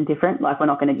weird and different. Like, we're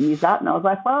not going to use that. And I was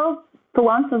like, well, for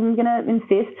once, I'm going to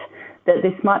insist that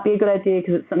this might be a good idea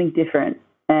because it's something different.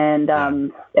 And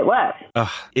it worked.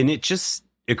 And it just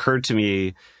occurred to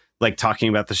me, like, talking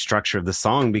about the structure of the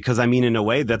song, because, I mean, in a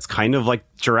way, that's kind of like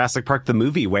Jurassic Park, the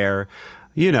movie, where,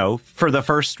 you know, for the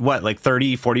first,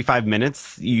 30, 45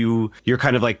 minutes, you're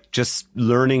kind of like just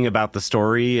learning about the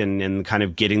story and kind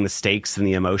of getting the stakes and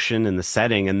the emotion and the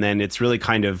setting. And then it's really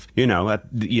kind of,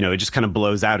 it just kind of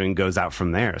blows out and goes out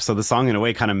from there. So the song in a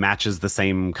way kind of matches the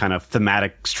same kind of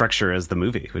thematic structure as the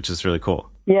movie, which is really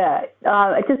cool. Yeah,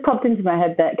 it just popped into my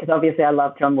head that, because obviously I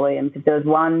love John Williams. If there was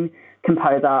one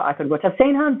composer I could watch, I've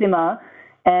seen Hans Zimmer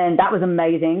And that was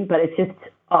amazing, but it's just,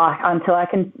 until I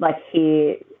can like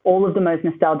hear all of the most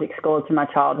nostalgic scores from my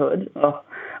childhood. Oh.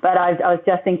 But I was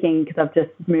just thinking, because I've just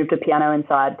moved a piano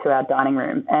inside to our dining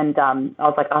room, and I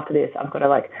was like, after this, I've got to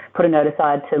like put a note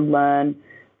aside to learn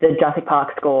the Jurassic Park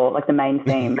score, like the main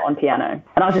theme on piano.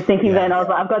 And I was just thinking then, I was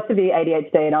like, I've got to be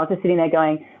ADHD, and I was just sitting there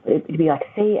going, it'd be like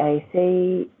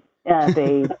C-A-C,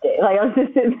 B, like I was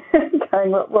just sitting there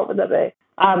going, what would that be?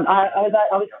 I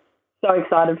was so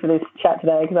excited for this chat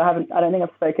today, because I don't think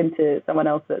I've spoken to someone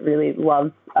else that really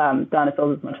loves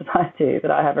dinosaurs as much as I do, that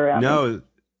I have around me.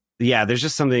 Yeah, there's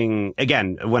just something,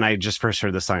 again, when I just first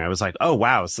heard the song, I was like, oh,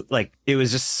 wow. So, like, it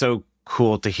was just so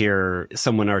cool to hear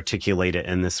someone articulate it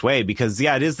in this way, because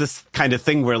it is this kind of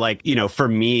thing where, like, you know, for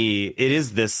me, it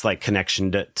is this like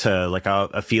connection to like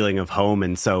a feeling of home.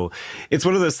 And so it's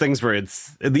one of those things where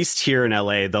it's, at least here in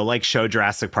LA, they'll like show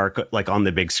Jurassic Park like on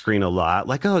the big screen a lot,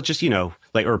 like, oh, just, you know,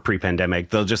 like, or pre-pandemic,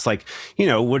 they'll just like, you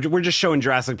know, we're just showing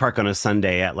Jurassic Park on a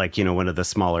Sunday at like, you know, one of the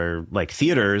smaller like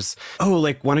theaters. Oh,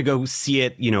 like, want to go see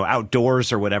it, you know,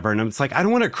 outdoors or whatever. And it's like, I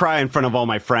don't want to cry in front of all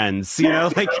my friends, you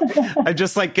know, like, I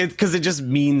just like it because it just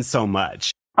means so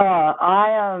much.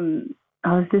 I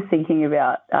was just thinking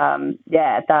about,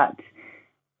 that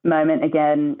moment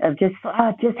again of just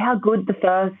how good the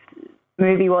first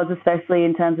movie was, especially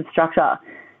in terms of structure.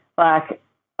 Like,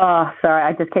 oh, sorry,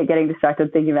 I just keep getting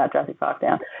distracted thinking about Jurassic Park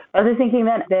now. I was just thinking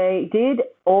that they did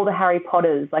all the Harry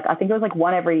Potters, like I think it was like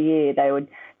one every year. They would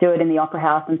do it in the Opera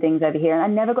House and things over here, and I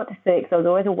never got to see it because I was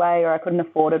always away or I couldn't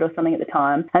afford it or something at the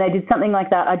time. And they did something like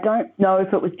that. I don't know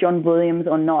if it was John Williams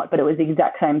or not, but it was the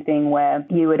exact same thing where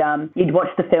you would you'd watch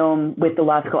the film with the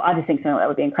live score. I just think something like that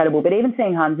would be incredible. But even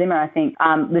seeing Hans Zimmer, I think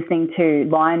listening to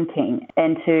Lion King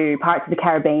and to Pirates of the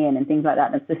Caribbean and things like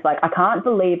that, and it's just like, I can't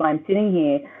believe I'm sitting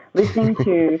here listening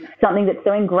to something that's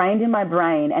so ingrained in my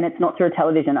brain, and it's not through a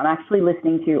television. I'm actually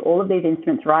listening to all of these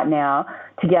instruments right now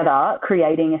together,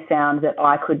 creating a sound that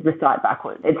I could recite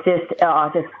backwards. It's just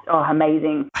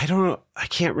amazing. I don't know. I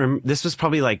can't remember. This was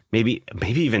probably like maybe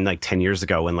even like 10 years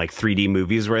ago when like 3D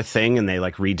movies were a thing, and they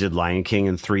like redid Lion King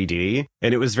in 3D.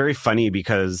 And it was very funny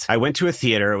because I went to a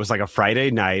theater. It was like a Friday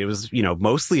night. It was, you know,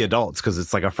 mostly adults because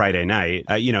it's like a Friday night,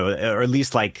 you know, or at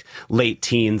least like late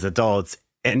teens adults.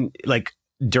 And like,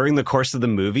 during the course of the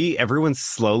movie, everyone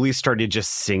slowly started just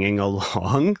singing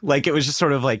along. Like, it was just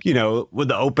sort of like, you know, with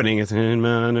the opening,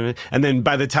 and then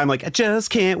by the time, like, I just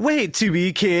can't wait to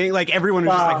be king, like, everyone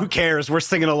was just like, who cares? We're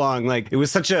singing along. Like, it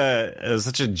was such a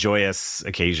joyous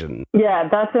occasion. Yeah,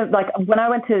 like, when I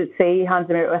went to see Hans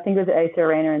Zimmer, I think it was at Acer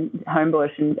Arena in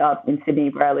Homebush in Sydney,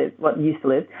 where I used to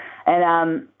live.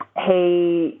 And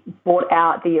he brought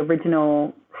out the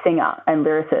original singer and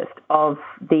lyricist of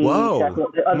the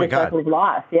Circle of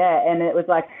Life. Yeah, and it was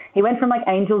like, he went from like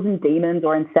Angels and Demons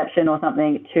or Inception or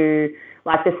something to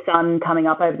like the sun coming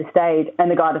up over the stage,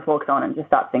 and the guy just walks on and just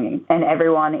starts singing, and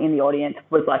everyone in the audience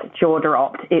was like jaw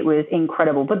dropped. It was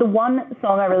incredible. But the one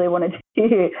song I really wanted to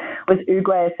hear was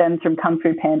Oogway FM from Kung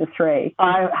Fu Panda 3.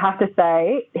 I have to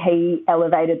say, he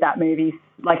elevated that movie,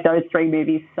 like those three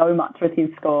movies, so much with his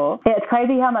score. Yeah, it's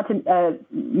crazy how much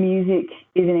music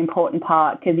is an important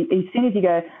part, because as soon as you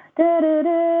go da da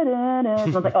da da da,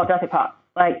 it's like, oh, Jurassic Park.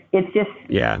 Like, it's just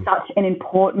such an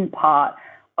important part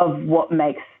of what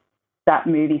makes that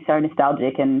movie so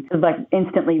nostalgic and like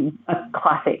instantly a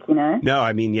classic, you know? No,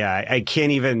 I mean, yeah, I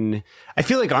can't even, I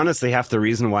feel like honestly half the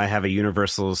reason why I have a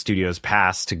Universal Studios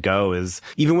pass to go is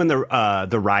even when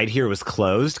the ride here was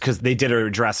closed, because they did a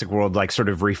Jurassic World like sort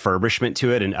of refurbishment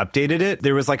to it and updated it,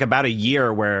 there was like about a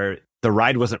year where the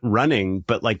ride wasn't running,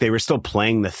 but like they were still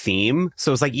playing the theme.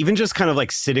 So it's like even just kind of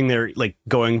like sitting there, like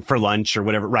going for lunch or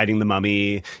whatever, riding the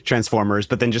Mummy, Transformers,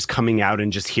 but then just coming out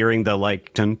and just hearing the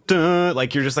like, dun, dun,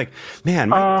 like you're just like, man,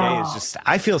 my day is just,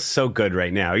 I feel so good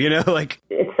right now, you know, like.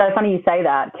 It's so funny you say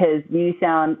that, because you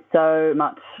sound so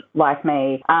much like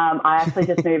me. I actually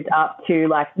just moved up to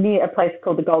like near a place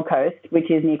called the Gold Coast, which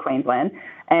is near Queensland.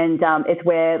 And it's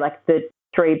where like the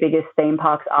three biggest theme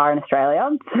parks are in Australia.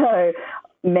 So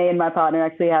me and my partner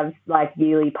actually have like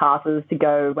yearly passes to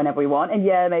go whenever we want. And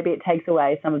yeah, maybe it takes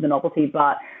away some of the novelty,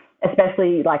 but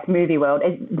especially like Movie World,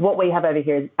 what we have over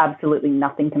here is absolutely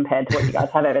nothing compared to what you guys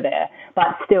have over there.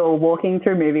 But still, walking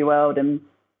through Movie World and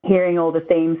hearing all the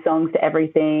theme songs to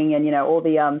everything, and, you know, all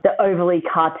the overly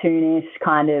cartoonish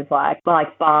kind of like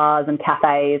bars and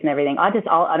cafes and everything.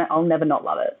 I'll never not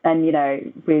love it. And, you know,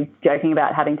 we're joking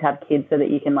about having to have kids so that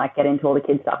you can like get into all the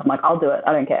kids stuff. I'm like, I'll do it.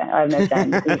 I don't care. I have no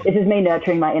shame. This is me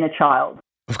nurturing my inner child.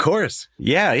 Of course.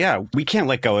 Yeah. We can't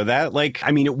let go of that. Like,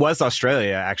 I mean, it was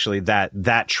Australia, actually,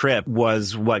 that trip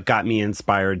was what got me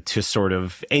inspired to sort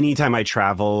of, anytime I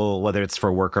travel, whether it's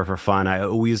for work or for fun, I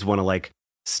always want to like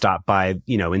stop by,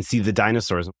 and see the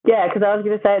dinosaurs. Yeah, because I was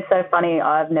going to say, it's so funny.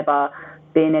 I've never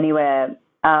been anywhere.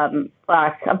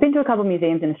 I've been to a couple of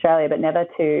museums in Australia, but never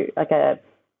to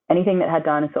anything that had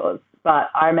dinosaurs. But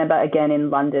I remember, again, in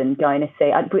London going to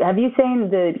see... have you seen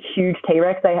the huge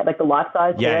T-Rex? They had, the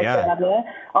life-size T-Rex they have there?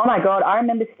 Oh, my God. I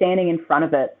remember standing in front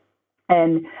of it.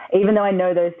 And even though I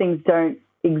know those things don't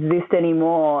exist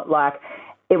anymore,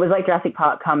 it was like Jurassic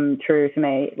Park come true for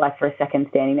me, for a second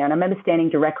standing there. And I remember standing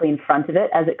directly in front of it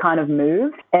as it kind of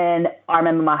moved. And I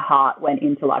remember my heart went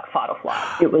into fight or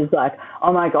flight. It was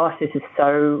oh my gosh, this is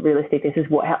so realistic. This is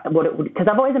what it would, because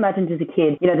I've always imagined as a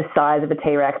kid, the size of a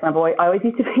T-Rex. And I always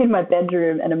used to be in my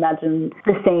bedroom and imagine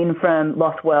the scene from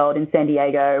Lost World in San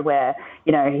Diego where,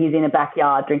 he's in a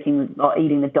backyard drinking or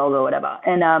eating the dog or whatever.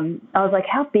 And I was like,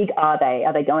 how big are they?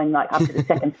 Are they going up to the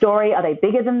second story? Are they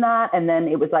bigger than that? And then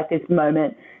it was this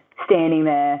moment standing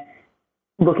there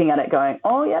looking at it going,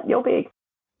 oh, yeah, you're big.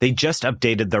 They just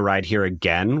updated the ride here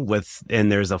again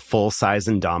and there's a full-size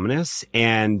Indominus.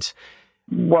 And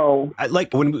whoa.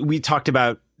 When we talked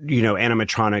about,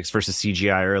 animatronics versus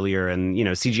CGI earlier, and,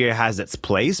 CGI has its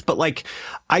place, but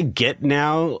I get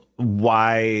now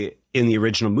why in the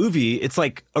original movie, it's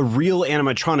a real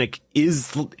animatronic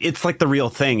it's the real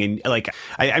thing. And I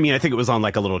think it was on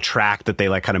a little track that they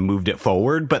kind of moved it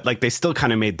forward, but they still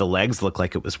kind of made the legs look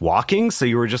like it was walking. So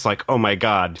you were just oh my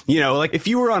God, if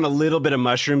you were on a little bit of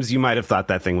mushrooms, you might have thought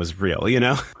that thing was real,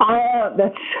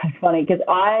 That's so funny because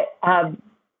I have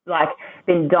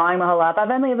been dying my whole life. I've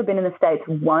only ever been in the States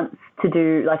once to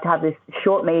do, to have this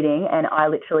short meeting, and I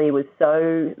literally was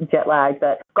so jet lagged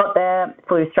that got there,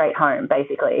 flew straight home,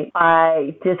 basically.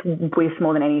 I just wish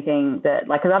more than anything that,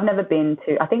 because I've never been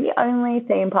to, I think the only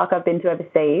theme park I've been to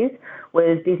overseas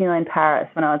was Disneyland Paris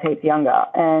when I was heaps younger.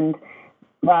 And,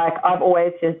 I've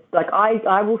always just,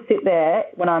 I will sit there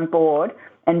when I'm bored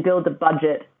and build a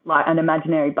budget, an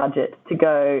imaginary budget to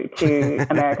go to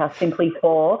America simply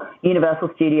for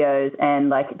Universal Studios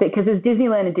and because there's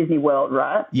Disneyland and Disney World,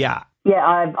 right? Yeah.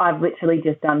 Yeah, I've literally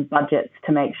just done budgets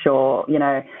to make sure,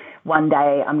 one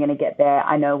day I'm going to get there.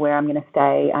 I know where I'm going to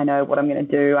stay. I know what I'm going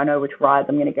to do. I know which rides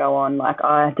I'm going to go on.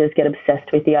 I just get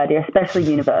obsessed with the idea, especially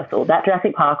Universal. That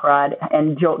Jurassic Park ride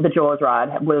and the Jaws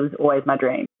ride was always my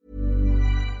dream.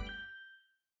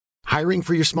 Hiring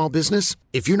for your small business?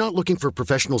 If you're not looking for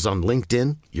professionals on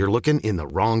LinkedIn, you're looking in the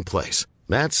wrong place.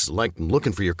 That's like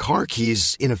looking for your car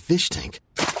keys in a fish tank.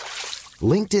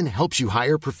 LinkedIn helps you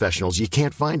hire professionals you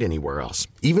can't find anywhere else,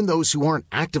 even those who aren't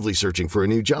actively searching for a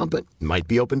new job but might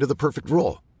be open to the perfect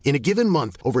role. In a given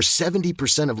month, over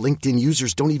 70% of LinkedIn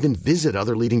users don't even visit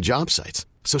other leading job sites.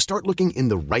 So start looking in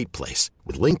the right place.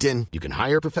 With LinkedIn, you can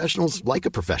hire professionals like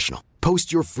a professional.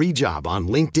 Post your free job on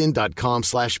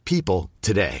linkedin.com/people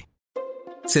today.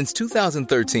 Since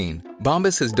 2013,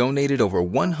 Bombas has donated over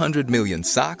 100 million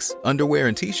socks, underwear,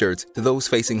 and T-shirts to those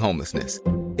facing homelessness.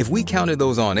 If we counted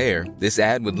those on air, this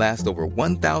ad would last over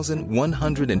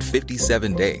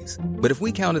 1,157 days. But if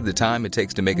we counted the time it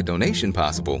takes to make a donation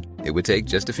possible, it would take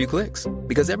just a few clicks.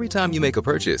 Because every time you make a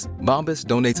purchase, Bombas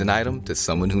donates an item to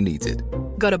someone who needs it.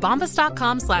 Go to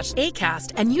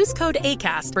bombas.com/ACAST and use code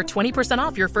ACAST for 20%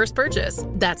 off your first purchase.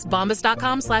 That's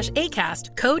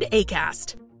bombas.com/ACAST, code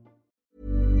ACAST.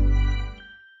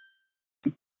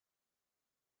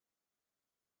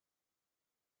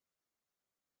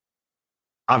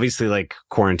 Obviously,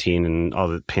 quarantine and all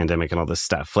the pandemic and all this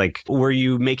stuff. Were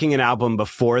you making an album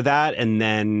before that? And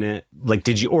then,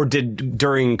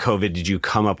 during COVID, did you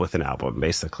come up with an album,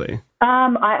 basically?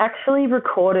 I actually we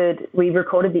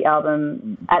recorded the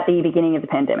album at the beginning of the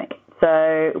pandemic.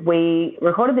 So we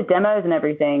recorded the demos and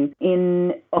everything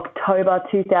in October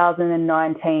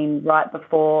 2019, right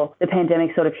before the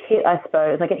pandemic sort of hit, I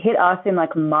suppose. It hit us in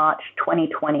March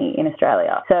 2020 in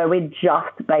Australia. So we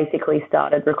just basically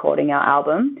started recording our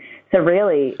album. So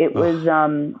really it was,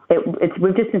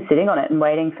 we've just been sitting on it and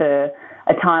waiting for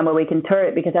a time where we can tour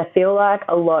it, because I feel like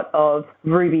a lot of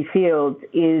Ruby Fields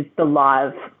is the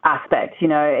live aspect.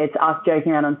 It's us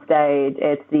joking around on stage.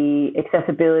 It's the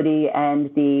accessibility and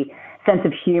the sense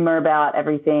of humor about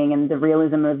everything and the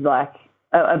realism of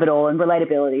it all, and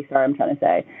relatability, I'm trying to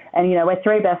say. And, we're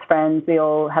three best friends. We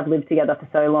all have lived together for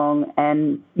so long,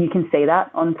 and you can see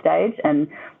that on stage. And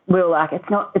we were it's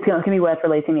not going to be worth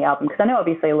releasing the album, because I know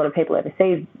obviously a lot of people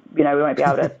overseas, we won't be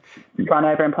able to run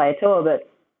over and play a tour, but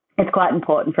it's quite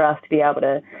important for us to be able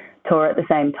to tour at the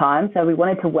same time. So we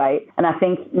wanted to wait. And I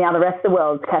think now the rest of the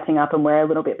world's catching up and we're a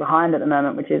little bit behind at the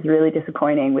moment, which is really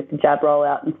disappointing with the jab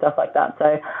rollout and stuff like that.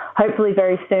 So hopefully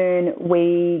very soon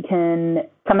we can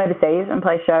come overseas and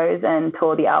play shows and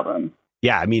tour the album.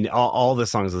 Yeah, I mean, all the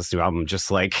songs of this new album,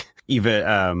 just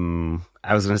even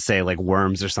I was going to say like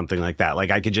Worms or something like that.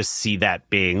 Like I could just see that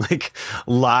being like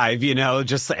live, you know,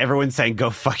 just everyone saying, go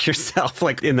fuck yourself,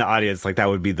 like in the audience. Like that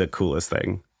would be the coolest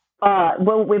thing.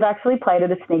 Well, we've actually played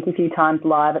it a sneaky few times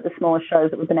live at the smaller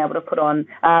shows that we've been able to put on.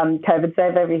 COVID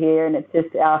Save over here, and it's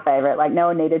just our favourite. Like, no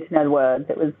one needed to know the words.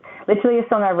 It was literally a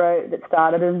song I wrote that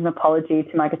started as an apology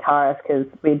to my guitarist because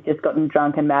we'd just gotten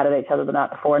drunk and mad at each other the night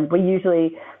before. And we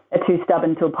usually are too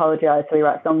stubborn to apologise, so we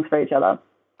write songs for each other.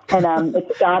 And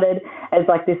it started as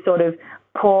like this sort of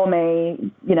poor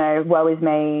me, you know, woe is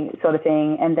me sort of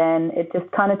thing. And then it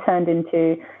just kind of turned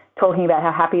into talking about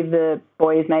how happy the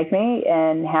boys make me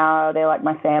and how they're like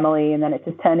my family. And then it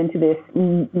just turned into this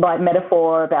like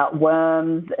metaphor about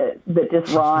worms that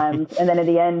just rhymed. And then at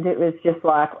the end, it was just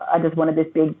like, I just wanted this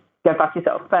big go fuck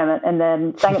yourself moment. And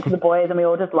then sang it to the boys and we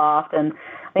all just laughed. And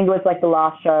I think it was like the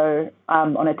last show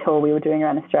on a tour we were doing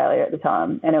around Australia at the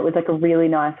time. And it was like a really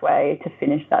nice way to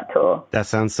finish that tour. That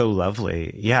sounds so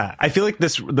lovely. Yeah. I feel like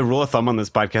the rule of thumb on this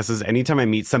podcast is anytime I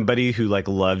meet somebody who like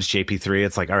loves JP3,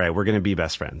 it's like, all right, we're going to be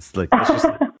best friends. Like, it's just,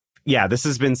 yeah, this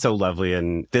has been so lovely.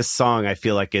 And this song I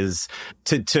feel like is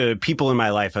to people in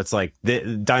my life, it's like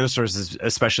Dinosaurs has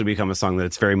especially become a song that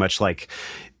it's very much like,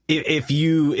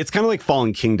 it's kind of like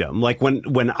Fallen Kingdom. Like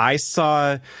when I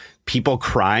saw people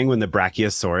crying when the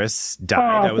Brachiosaurus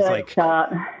died, I was like,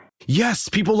 yes,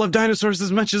 people love dinosaurs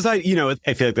as much as I feel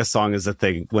like this song is a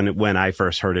thing. When I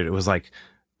first heard it, it was like,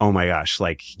 oh my gosh,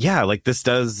 like, yeah, like this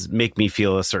does make me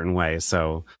feel a certain way.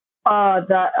 So, on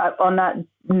that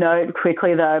note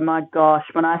quickly though, my gosh,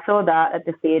 when I saw that at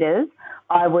the theaters,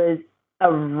 I was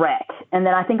a wreck. And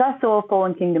then I think I saw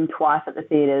Fallen Kingdom twice at the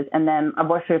theaters, and then I've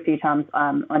watched it a few times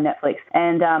on Netflix.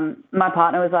 And my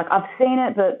partner was like, I've seen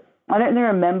it, but I don't really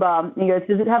remember. He goes,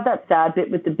 does it have that sad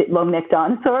bit with the bit long-necked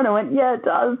dinosaur? And I went, yeah, it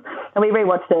does. And we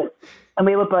rewatched it. And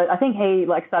we were both, I think he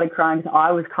like started crying because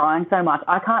I was crying so much.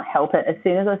 I can't help it as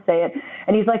soon as I see it.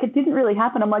 And he's like, it didn't really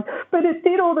happen. I'm like, but it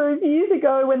did all those years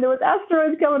ago when there was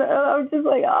asteroids coming. And I was just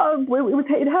like,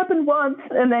 it happened once.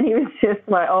 And then he was just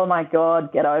like, oh my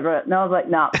God, get over it. And I was like,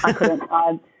 no, I couldn't.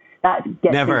 That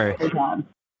gets never. me every time.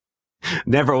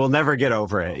 We'll never get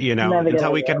over it,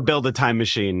 until we can build a time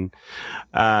machine.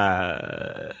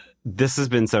 This has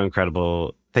been so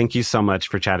incredible. Thank you so much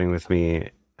for chatting with me.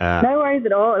 No worries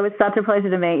at all. It was such a pleasure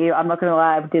to meet you. I'm not going to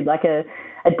lie, I did like a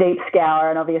deep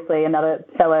scour, and obviously another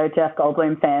fellow Jeff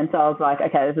Goldblum fan. So I was like,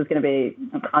 okay, this is going to be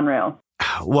unreal.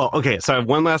 Well, okay. So I have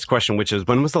one last question, which is,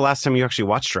 when was the last time you actually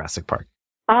watched Jurassic Park?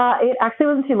 It actually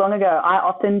wasn't too long ago. I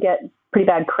often get pretty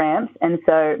bad cramps, and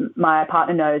so my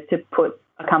partner knows to put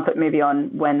a comfort movie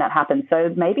on when that happens.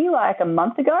 So maybe like a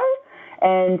month ago.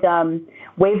 And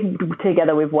we've been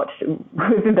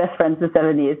best friends for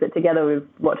 7 years, but together we've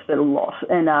watched it a lot.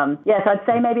 And so I'd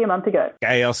say maybe a month ago.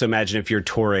 I also imagine if you're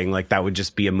touring, like that would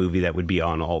just be a movie that would be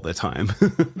on all the time.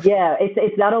 Yeah,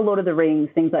 it's that or Lord of the Rings,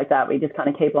 things like that. We just kind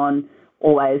of keep on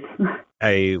always.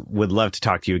 I would love to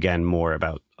talk to you again more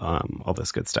about all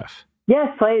this good stuff. Yes,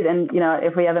 please. And,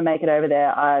 if we ever make it over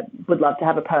there, I would love to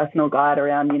have a personal guide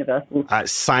around Universal.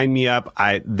 Sign me up.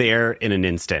 There in an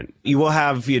instant. You will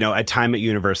have, a time at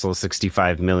Universal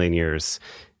 65 million years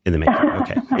in the making.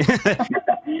 Okay.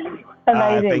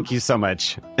 Amazing. Thank you so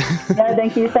much. No,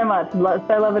 thank you so much. So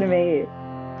lovely to meet you.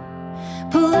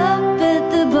 Pull up at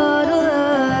the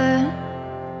bottler.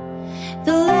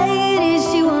 The lady,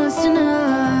 she wants to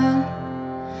know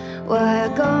why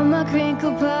I got my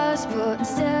crinkled passport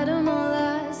instead of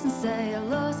my license. Say I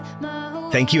lost my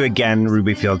whole. Thank you again,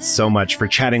 Ruby Fields, so much for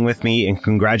chatting with me, and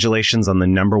congratulations on the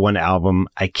 #1 album.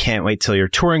 I can't wait till you're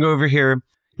touring over here.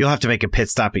 You'll have to make a pit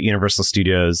stop at Universal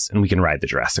Studios and we can ride the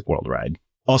Jurassic World ride.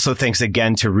 Also, thanks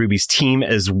again to Ruby's team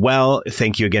as well.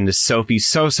 Thank you again to Sophie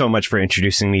so much for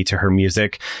introducing me to her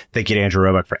music. Thank you to Andrew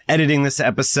Roebuck for editing this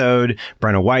episode,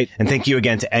 Brenna White, and thank you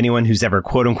again to anyone who's ever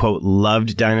quote unquote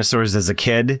loved dinosaurs as a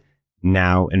kid,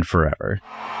 now and forever.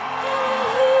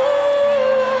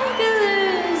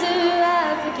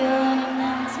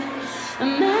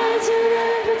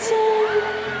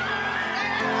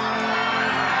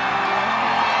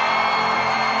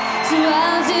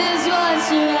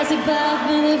 Jurassic Park,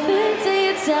 benefit to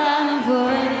your time,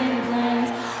 avoiding plans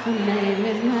are made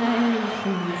with my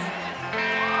friends.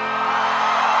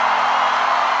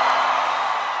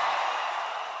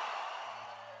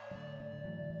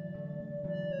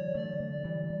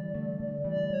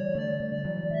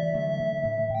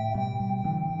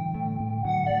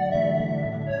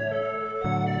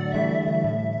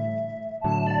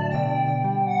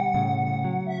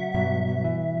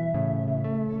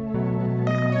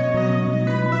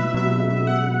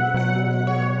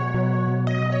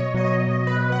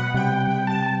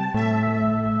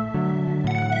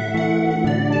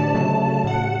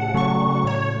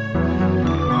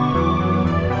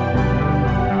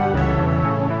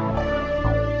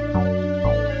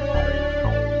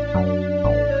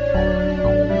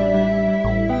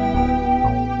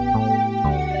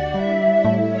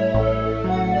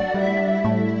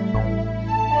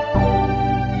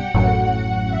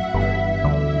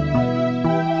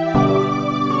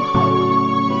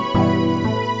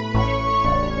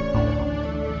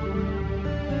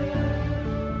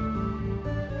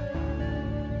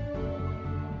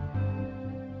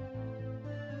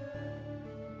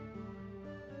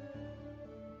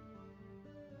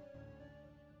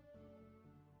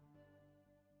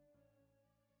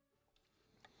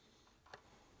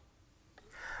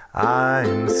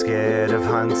 I'm scared of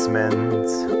huntsmen,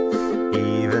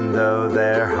 even though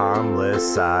they're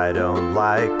harmless. I don't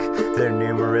like their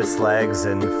numerous legs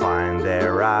and find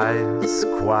their eyes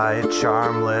quite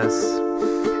charmless.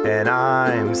 And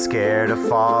I'm scared of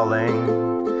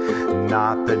falling,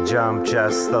 not the jump,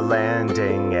 just the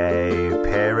landing. A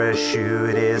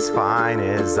parachute is fine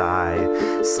as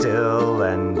I still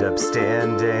end up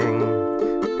standing.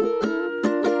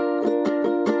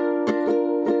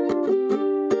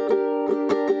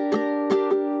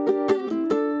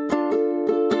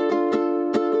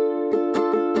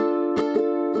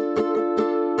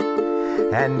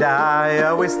 And I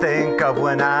always think of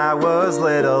when I was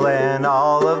little and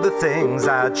all of the things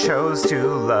I chose to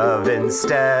love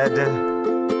instead.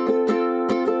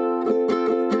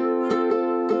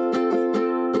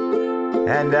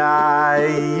 And I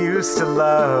used to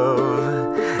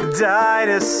love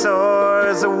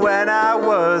dinosaurs when I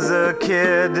was a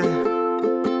kid.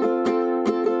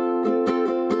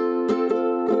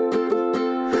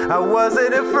 I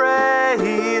wasn't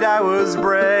afraid, I was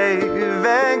brave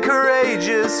and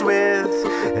courageous with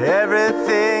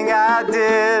everything I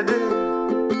did.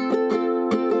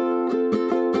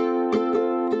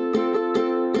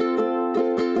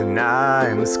 And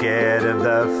I'm scared of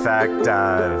the fact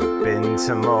I've been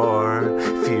to more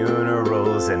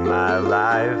funerals in my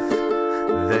life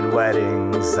than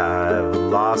weddings. I've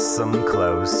lost some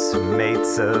close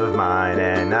mates of mine,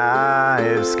 and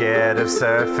I'm scared of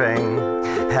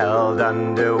surfing, held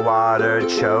underwater,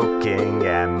 choking.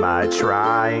 Am I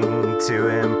trying to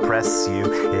impress you?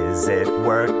 Is it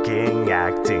working,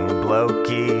 acting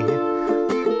blokey?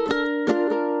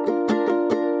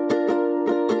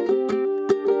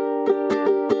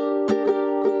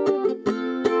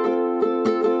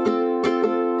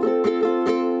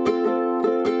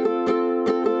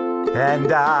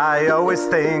 And I always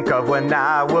think of when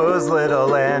I was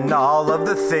little and all of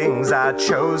the things I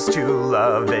chose to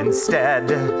love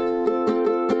instead.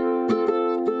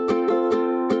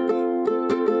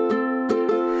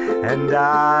 And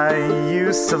I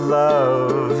used to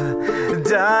love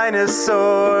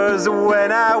dinosaurs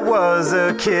when I was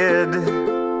a kid.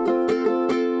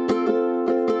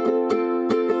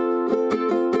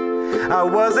 I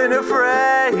wasn't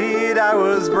afraid, I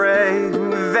was brave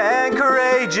and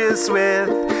courageous with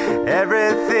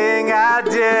everything I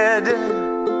did.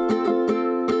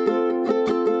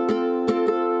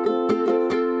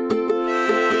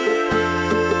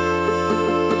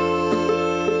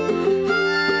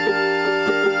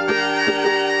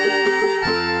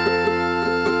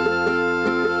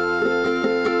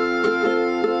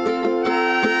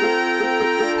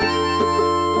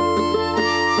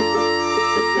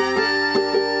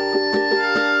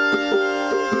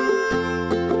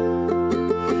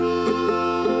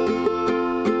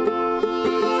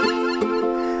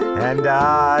 And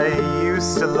I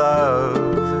used to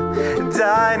love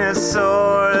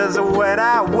dinosaurs when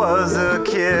I was a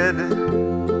kid.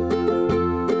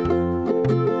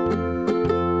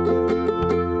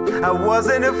 I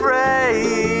wasn't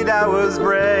afraid, I was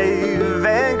brave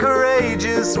and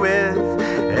courageous with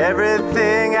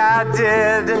everything I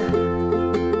did.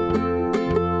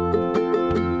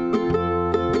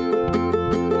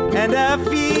 And I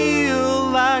feel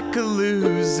like a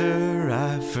loser.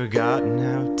 I've forgotten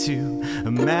how to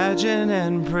imagine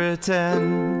and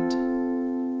pretend.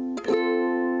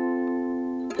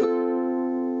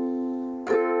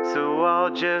 So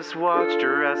I'll just watch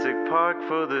Jurassic Park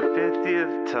for the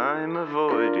 50th time,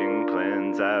 avoiding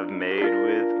plans I've made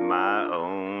with my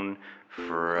own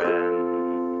friends.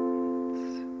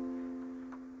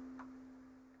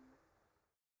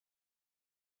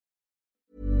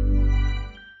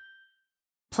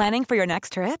 Planning for your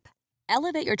next trip?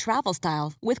 Elevate your travel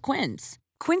style with Quince.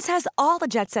 Quince has all the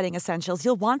jet-setting essentials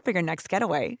you'll want for your next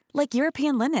getaway, like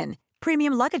European linen,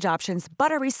 premium luggage options,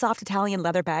 buttery soft Italian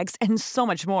leather bags, and so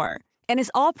much more. And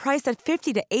is all priced at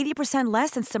 50 to 80%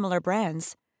 less than similar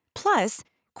brands. Plus,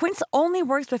 Quince only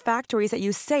works with factories that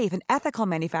use safe and ethical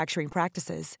manufacturing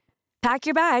practices. Pack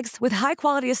your bags with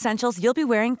high-quality essentials you'll be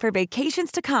wearing for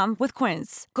vacations to come with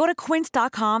Quince. Go to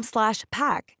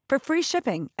quince.com/pack for free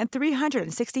shipping and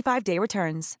 365-day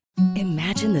returns.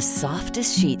 Imagine the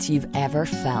softest sheets you've ever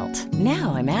felt.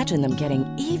 Now imagine them getting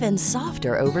even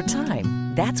softer over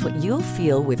time. That's what you'll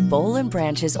feel with Boll &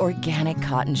 Branch's organic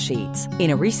cotton sheets.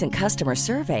 In a recent customer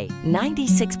survey,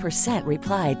 96%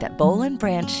 replied that Boll &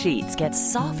 Branch sheets get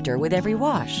softer with every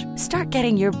wash. Start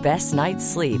getting your best night's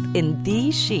sleep in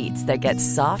these sheets that get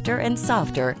softer and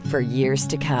softer for years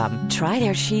to come. Try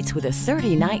their sheets with a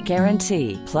 30-night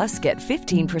guarantee. Plus, get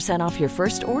 15% 15% off your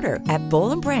first order at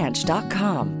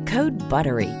bowlandbranch.com. Code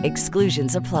BUTTERY.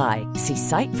 Exclusions apply. See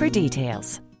site for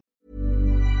details.